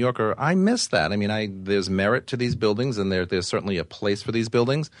old-time New Yorker, I miss that. I mean, there's merit to these buildings, and there's certainly a place for these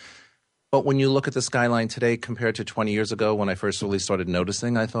buildings. But when you look at the skyline today compared to 20 years ago when I first really started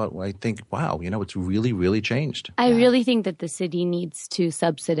noticing, I think, wow, it's really, really changed. I really think that the city needs to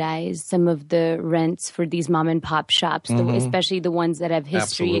subsidize some of the rents for these mom and pop shops, especially the ones that have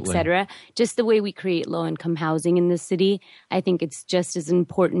history, et cetera. Just the way we create low-income housing in the city, I think it's just as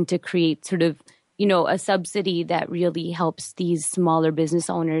important to create sort of a subsidy that really helps these smaller business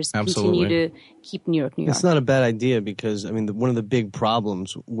owners continue to keep New York. It's not a bad idea because, one of the big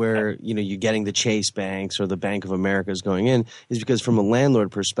problems where, you're getting the Chase banks or the Bank of America is going in is because from a landlord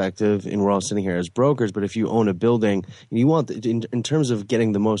perspective, and we're all sitting here as brokers, but if you own a building, you want, in terms of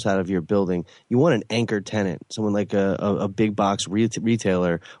getting the most out of your building, you want an anchor tenant, someone like a big box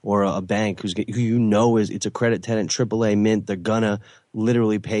retailer or a bank who it's a credit tenant, AAA mint, they're gonna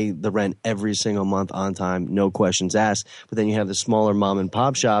literally pay the rent every single month on time, no questions asked. But then you have the smaller mom and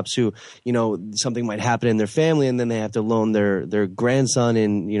pop shops who, something might happen in their family and then they have to loan their grandson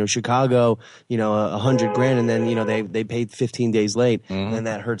in, Chicago, $100,000 and then, they paid 15 days late and then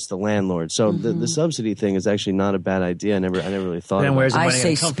that hurts the landlord. So the subsidy thing is actually not a bad idea. I never really thought about it. I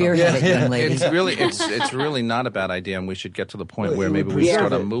say spearhead it, young lady. It's really not a bad idea, and we should get to the point where maybe we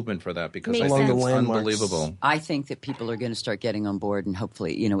start a movement for that because I think it's unbelievable. I think that people are going to start getting on board. And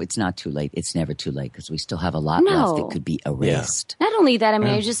hopefully, it's not too late. It's never too late because we still have a lot left that could be erased. Not only that,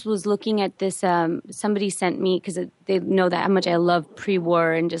 I just was looking at this. Somebody sent me, because they know that how much I love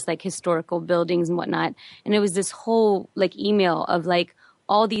pre-war and just like historical buildings and whatnot. And it was this whole email of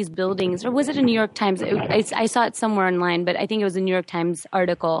all these buildings, or was it a New York Times? I saw it somewhere online, but I think it was a New York Times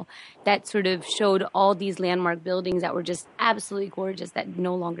article that sort of showed all these landmark buildings that were just absolutely gorgeous that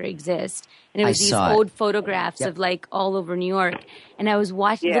no longer exist. And it was these old photographs of all over New York. And I was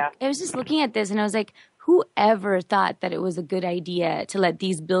watching, I was just looking at this and I was like, whoever thought that it was a good idea to let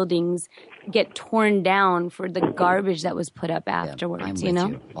these buildings get torn down for the garbage that was put up afterwards,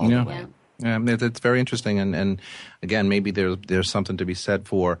 It's very interesting, and again, maybe there's something to be said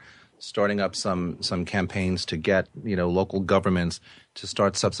for starting up some campaigns to get local governments to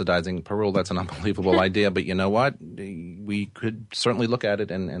start subsidizing parole. That's an unbelievable idea, but you know what? We could certainly look at it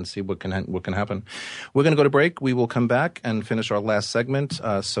and see what can happen. We're going to go to break. We will come back and finish our last segment.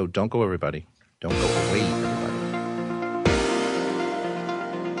 So don't go, everybody. Don't go away, everybody.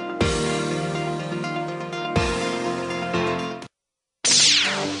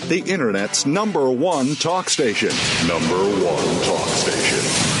 The Internet's #1 talk station. #1 talk station.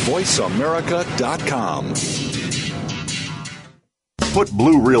 VoiceAmerica.com. Put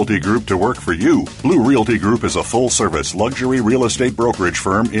Blue Realty Group to work for you. Blue Realty Group is a full-service luxury real estate brokerage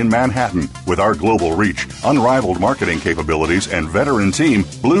firm in Manhattan. With our global reach, unrivaled marketing capabilities, and veteran team,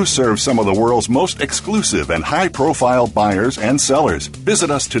 Blue serves some of the world's most exclusive and high-profile buyers and sellers. Visit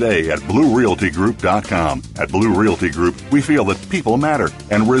us today at BlueRealtyGroup.com. At Blue Realty Group, we feel that people matter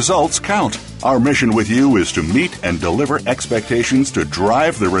and results count. Our mission with you is to meet and deliver expectations to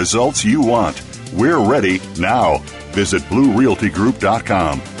drive the results you want. We're ready now. Visit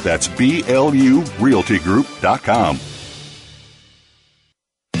BlueRealtyGroup.com. That's BLURealtyGroup.com.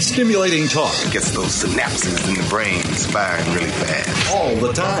 Stimulating talk. It gets those synapses in the brain firing really fast. All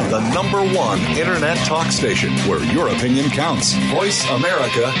the time. The #1 Internet talk station where your opinion counts.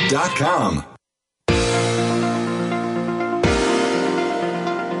 VoiceAmerica.com.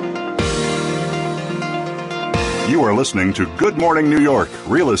 You are listening to Good Morning New York,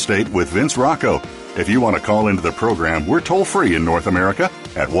 Real Estate with Vince Rocco. If you want to call into the program, we're toll-free in North America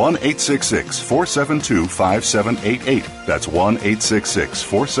at 1-866-472-5788. That's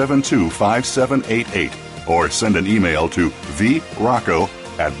 1-866-472-5788. Or send an email to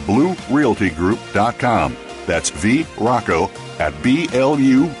vrocco@bluerealtygroup.com. That's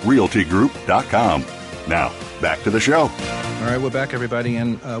vrocco@blurealtygroup.com. Now, back to the show. All right, we're back, everybody,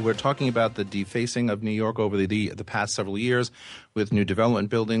 and we're talking about the defacing of New York over the past several years with new development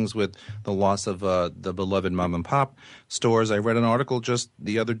buildings, with the loss of the beloved mom-and-pop stores. I read an article just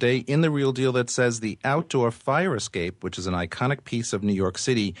the other day in The Real Deal that says the outdoor fire escape, which is an iconic piece of New York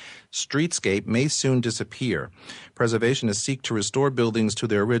City streetscape, may soon disappear. Preservationists seek to restore buildings to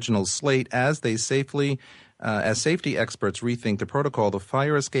their original slate as they safely As safety experts rethink the protocol, the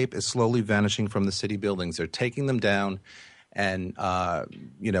fire escape is slowly vanishing from the city buildings. They're taking them down and,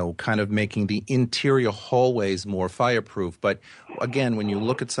 kind of making the interior hallways more fireproof. But again, when you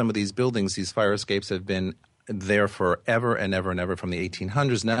look at some of these buildings, these fire escapes have been there forever and ever and ever from the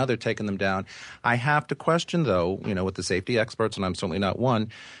 1800s. Now they're taking them down. I have to question, though, with the safety experts, and I'm certainly not one,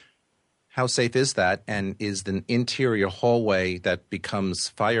 how safe is that? And is the interior hallway that becomes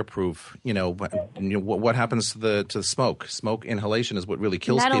fireproof? What happens to the smoke? Smoke inhalation is what really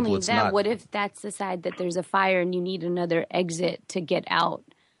kills people. Not only it's that, not. what if that's the side that there's a fire and you need another exit to get out?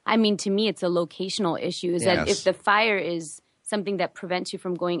 I mean, to me, it's a locational issue. Is that if the fire is something that prevents you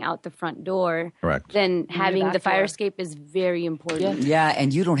from going out the front door, correct, then having the fire escape is very important. Yeah,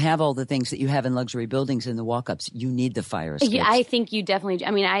 and you don't have all the things that you have in luxury buildings in the walk-ups. You need the fire escapes. Yeah, I think you definitely.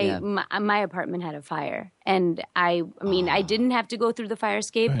 I mean, my apartment had a fire, and I didn't have to go through the fire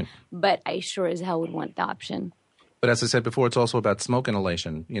escape, but I sure as hell would want the option. But as I said before, it's also about smoke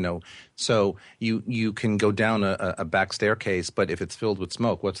inhalation, So you can go down a back staircase, but if it's filled with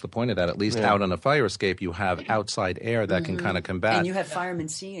smoke, what's the point of that? At least out on a fire escape, you have outside air that can kind of combat. And you have firemen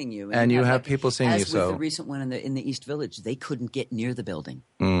seeing you. And you have people seeing you. As with the recent one in the East Village, they couldn't get near the building.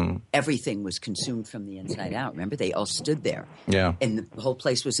 Everything was consumed from the inside out. Remember? They all stood there. Yeah. And the whole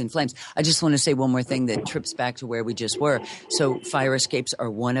place was in flames. I just want to say one more thing that trips back to where we just were. So fire escapes are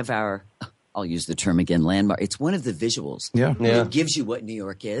one of our... I'll use the term again, landmark. It's one of the visuals. Yeah. It gives you what New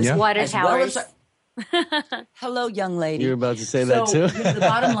York is. Yeah. Water towers. Hello, young lady. You're about to say that too? The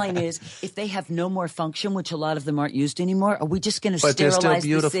bottom line is, if they have no more function, which a lot of them aren't used anymore, are we just going to sterilize they're still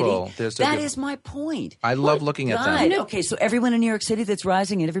beautiful. the city? That is my point. I love looking at them. Okay, so everyone in New York City that's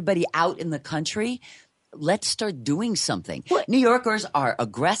rising and everybody out in the country, let's start doing something. New Yorkers are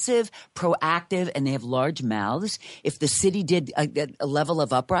aggressive, proactive, and they have large mouths. If the city did a level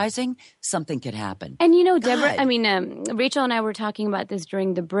of uprising, something could happen. And Deborah, Rachel and I were talking about this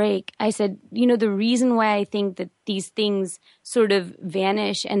during the break. I said, the reason why I think that these things sort of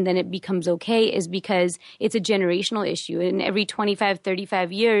vanish and then it becomes okay is because it's a generational issue. And every 25,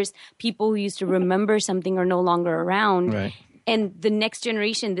 35 years, people who used to remember something are no longer around. Right. And the next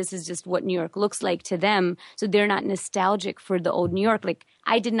generation, this is just what New York looks like to them. So they're not nostalgic for the old New York. Like,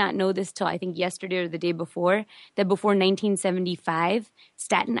 I did not know this till I think yesterday or the day before, that before 1975,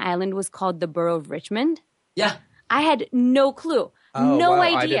 Staten Island was called the borough of Richmond. Yeah. I had no clue. Oh, no wow.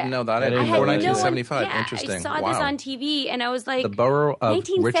 idea. I didn't know that. Before 1975. Interesting. I saw wow. this on TV, and I was like, the borough of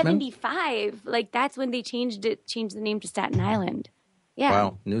 1975. Richmond? Like, that's when they changed the name to Staten Island. Yeah.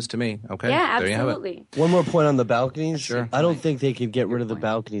 Wow, news to me. Okay. Yeah, there absolutely. You have it. One more point on the balconies. Sure. I don't think they could get rid of the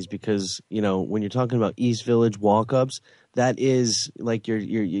balconies because, when you're talking about East Village walk-ups, that is like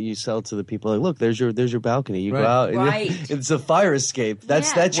you sell to the people like, look, there's your balcony. You go out. And it's a fire escape.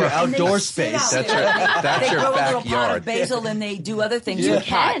 That's your outdoor space. That's your grow backyard. A little pot of basil and they do other things with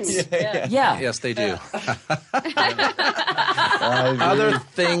pots. Yeah. Yes, they do. Other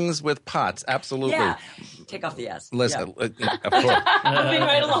things with pots, absolutely. Yeah. Take off the S. Listen, of course. Moving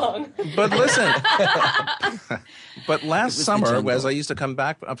right along. But listen, but last summer, as I used to come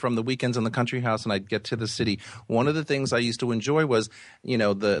back from the weekends in the country house and I'd get to the city, one of the things I used to enjoy was,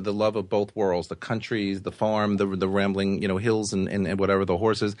 the love of both worlds, the country, the farm, the rambling, hills and whatever, the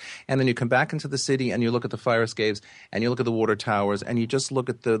horses. And then you come back into the city and you look at the fire escapes and you look at the water towers and you just look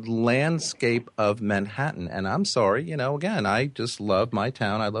at the landscape of Manhattan. And I'm sorry, again, I just love my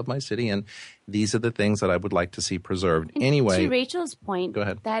town. I love my city. And these are the things that I would like to see preserved. And anyway. To Rachel's point, go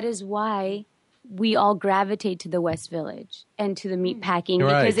ahead. That is why we all gravitate to the West Village and to the meatpacking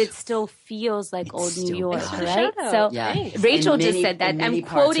right. because it still feels like old New York, is. right? So Rachel just said that. I'm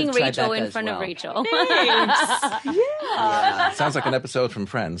quoting Rachel in front of Rachel. Yeah. Sounds like an episode from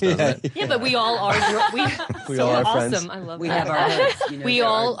Friends, doesn't it? Yeah, but we all are. We all are awesome. friends. I love We that. have our hoods. We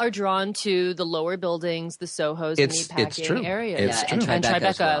all are drawn to the lower buildings, the Sohos, It's meatpacking true. areas. It's true. And Tribeca.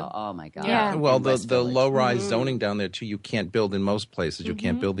 As Tribeca. well. Oh, my God. Yeah. Well, In West the Village. low-rise zoning down there, too, you can't build in most places. You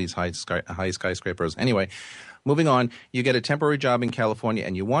can't build these high skyscrapers. Anyway, moving on, you get a temporary job in California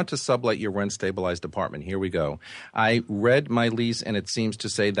and you want to sublet your rent-stabilized apartment. Here we go. I read my lease and it seems to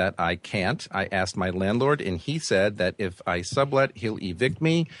say that I can't. I asked my landlord and he said that if I sublet, he'll evict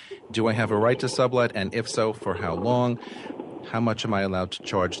me. Do I have a right to sublet? And if so, for how long? How much am I allowed to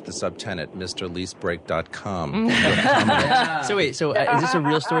charge the subtenant? MrLeaseBreak.com. So wait, is this a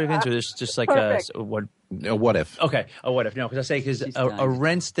real story, Vince, or is this just like What if? Okay, a what if? No, because a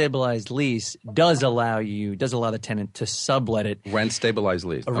rent stabilized lease does allow the tenant to sublet it. Rent stabilized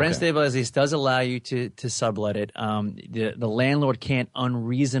lease. A rent stabilized lease does allow you to sublet it. The landlord can't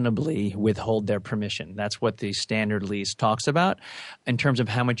unreasonably withhold their permission. That's what the standard lease talks about. In terms of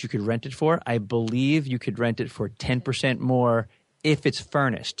how much you could rent it for, I believe you could rent it for 10% more if it's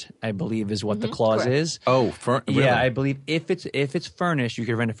furnished, I believe is what the clause is. Oh, really? Yeah, I believe if it's furnished, you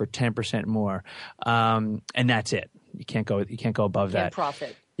could rent it for 10% more, and that's it. You can't go above that.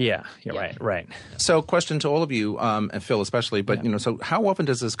 Profit. Yeah, right. So, question to all of you, and Phil especially. But so how often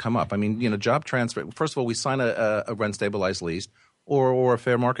does this come up? I mean, job transfer. First of all, we sign a rent stabilized lease or a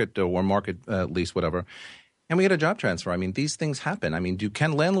fair market or market lease, whatever. And we get a job transfer. I mean, these things happen. I mean,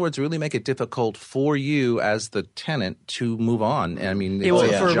 can landlords really make it difficult for you as the tenant to move on? I mean, for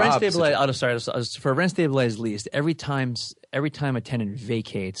a rent stabilized lease, every time a tenant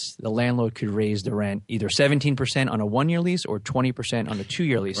vacates, the landlord could raise the rent either 17% on a 1-year lease or 20% on a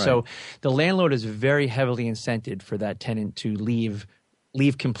 2-year lease. Right. So the landlord is very heavily incented for that tenant to leave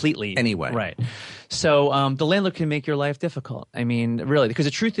completely. Anyway. Right. So the landlord can make your life difficult. I mean, really, because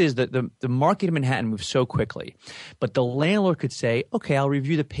the truth is that the market in Manhattan moves so quickly. But the landlord could say, okay, I'll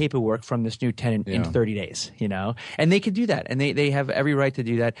review the paperwork from this new tenant in 30 days, And they could do that. And they have every right to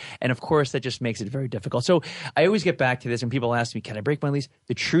do that. And, of course, that just makes it very difficult. So I always get back to this, and people ask me, can I break my lease?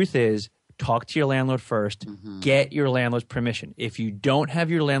 The truth is, talk to your landlord first. Get your landlord's permission. If you don't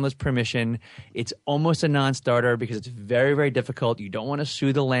have your landlord's permission, it's almost a non-starter because it's very, very difficult. You don't want to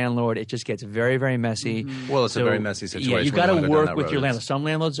sue the landlord. It just gets very, very messy. Well, it's a very messy situation. Yeah, you got to work with your landlord. Some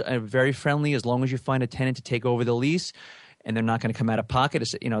landlords are very friendly as long as you find a tenant to take over the lease, and they're not going to come out of pocket.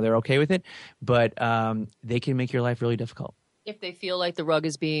 They're okay with it, but they can make your life really difficult. If they feel like the rug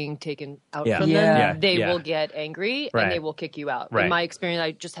is being taken out from them, they will get angry and they will kick you out. Right. In my experience,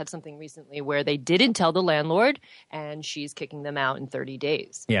 I just had something recently where they didn't tell the landlord and she's kicking them out in 30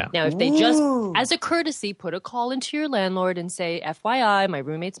 days. Yeah. Now, if they just, as a courtesy, put a call into your landlord and say, FYI, my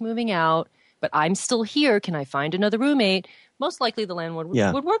roommate's moving out, but I'm still here. Can I find another roommate? Most likely the landlord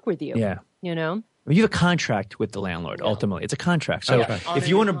would work with you. Yeah. You have a contract with the landlord, ultimately. It's a contract. So if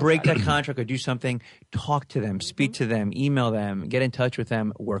you want to break that contract or do something, talk to them, speak to them, email them, get in touch with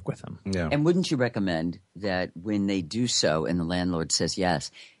them, work with them. Yeah. And wouldn't you recommend that when they do so and the landlord says yes,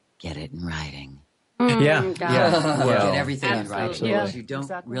 get it in writing? Get everything in writing. Yeah. You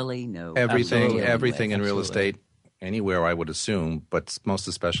don't really know. Everything in real estate. Anywhere, I would assume, but most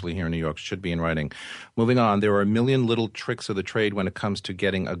especially here in New York, should be in writing. Moving on, there are a million little tricks of the trade when it comes to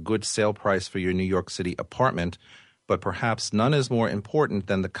getting a good sale price for your New York City apartment, but perhaps none is more important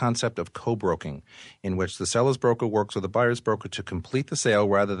than the concept of co-broking, in which the seller's broker works with the buyer's broker to complete the sale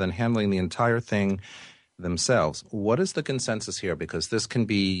rather than handling the entire thing themselves. What is the consensus here? Because this can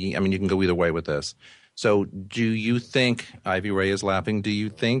be, you can go either way with this. So do you think, Ivy Ray is laughing, do you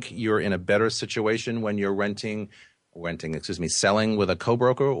think you're in a better situation when you're selling with a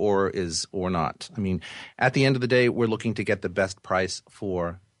co-broker or not? I mean, at the end of the day, we're looking to get the best price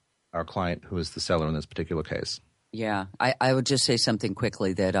for our client who is the seller in this particular case. Yeah. I would just say something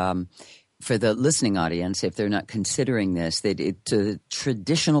quickly that for the listening audience, if they're not considering this, that the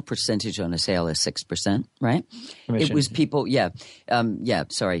traditional percentage on a sale is 6%, right? Commission. It was people,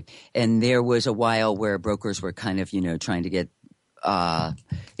 sorry. And there was a while where brokers were kind of, trying to get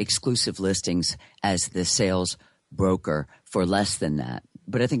exclusive listings as the sales broker for less than that.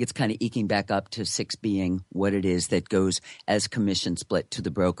 But I think it's kind of eking back up to 6 being what it is that goes as commission split to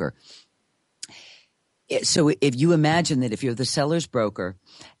the broker. So if you imagine that if you're the seller's broker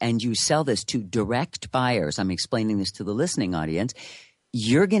and you sell this to direct buyers, I'm explaining this to the listening audience,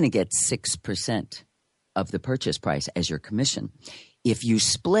 you're going to get 6% of the purchase price as your commission. If you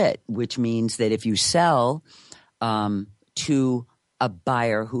split, which means that if you sell to a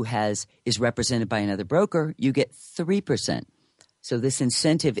buyer who is represented by another broker, you get 3%. So this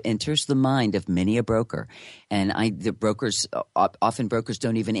incentive enters the mind of many a broker. And often brokers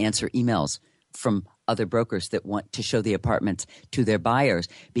don't even answer emails from other brokers that want to show the apartments to their buyers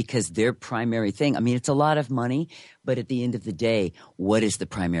because their primary thing, it's a lot of money, but at the end of the day, what is the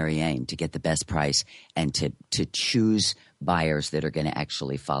primary aim? To get the best price and to choose buyers that are going to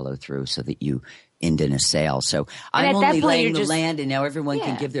actually follow through so that you end in a sale. So I'm only laying the land and now everyone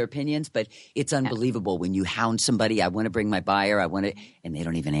can give their opinions, but it's unbelievable when you hound somebody, I want to bring my buyer, and they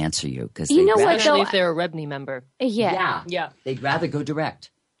don't even answer you. Because especially if they're a Rebney member. Yeah. They'd rather go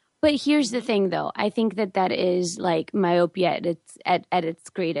direct. But here's the thing, though. I think that is like myopia at its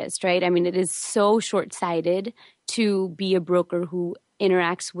greatest, right? It is so short-sighted to be a broker who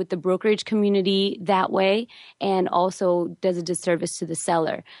interacts with the brokerage community that way and also does a disservice to the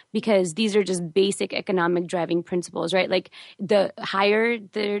seller, because these are just basic economic driving principles, right? Like the higher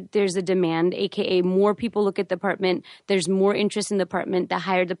there's a demand, aka more people look at the apartment, there's more interest in the apartment, the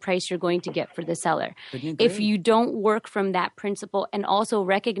higher the price you're going to get for the seller. If you don't work from that principle and also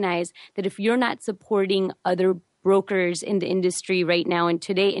recognize that if you're not supporting other brokers in the industry right now and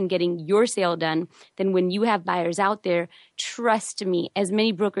today and getting your sale done, then when you have buyers out there, trust me, as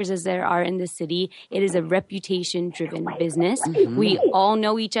many brokers as there are in the city, it is a reputation-driven business. We all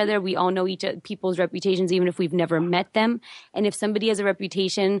know each other. We all know people's reputations, even if we've never met them. And if somebody has a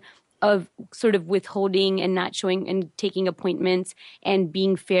reputation of sort of withholding and not showing and taking appointments and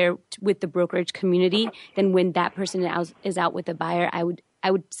being fair with the brokerage community, then when that person is out with a buyer, I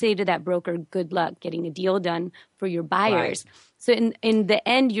would say to that broker, good luck getting a deal done for your buyers. Right. So in the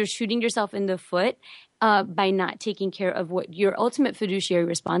end, you're shooting yourself in the foot by not taking care of what your ultimate fiduciary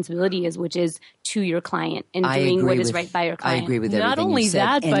responsibility is, which is to your client and doing what is right by your client. I agree with everything Not only you said,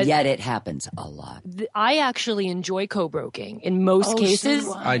 that, and but yet it happens a lot. I actually enjoy co-broking in most cases.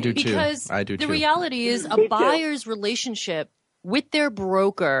 So I do too. Because I do the too. reality is a buyer's relationship with their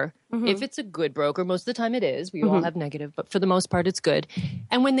broker, if it's a good broker, most of the time it is. We all have negative, but for the most part, it's good.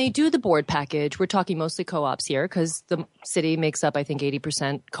 And when they do the board package, we're talking mostly co-ops here because the city makes up, I think,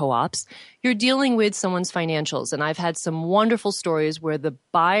 80% co-ops. You're dealing with someone's financials. And I've had some wonderful stories where the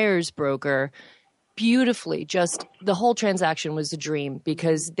buyer's broker beautifully, just the whole transaction was a dream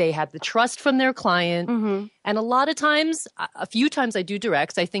because they had the trust from their client. And a lot of times, a few times I do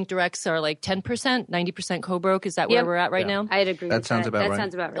directs. I think directs are like 10%, 90% co-broke. Is that where we're at right now? I'd agree with that. That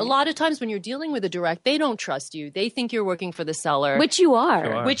sounds about right. A lot of times when you're dealing with a direct, they don't trust you. They think you're working for the seller. Which you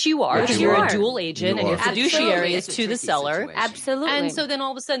are. Which you are. Because you're a dual agent and your fiduciary is to the seller. Situation. Absolutely. And so then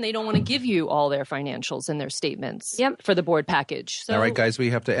all of a sudden they don't want to give you all their financials and their statements for the board package. So, all right, guys, we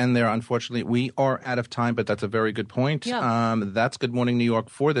have to end there. Unfortunately, we are out of time, but that's a very good point. Yeah. That's Good Morning New York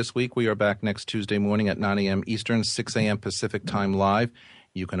for this week. We are back next Tuesday morning at 9 a.m. Eastern, 6 a.m. Pacific time live.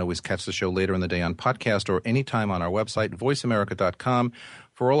 You can always catch the show later in the day on podcast or anytime on our website, voiceamerica.com.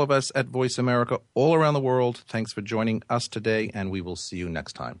 For all of us at Voice America all around the world, thanks for joining us today, and we will see you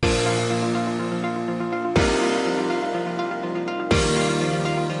next time.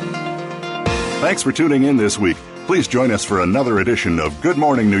 Thanks for tuning in this week. Please join us for another edition of Good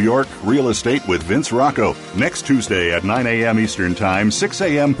Morning New York Real Estate with Vince Rocco next Tuesday at 9 a.m. Eastern Time, 6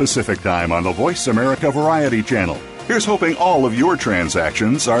 a.m. Pacific Time on the Voice America Variety Channel. Here's hoping all of your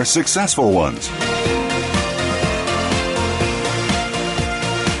transactions are successful ones.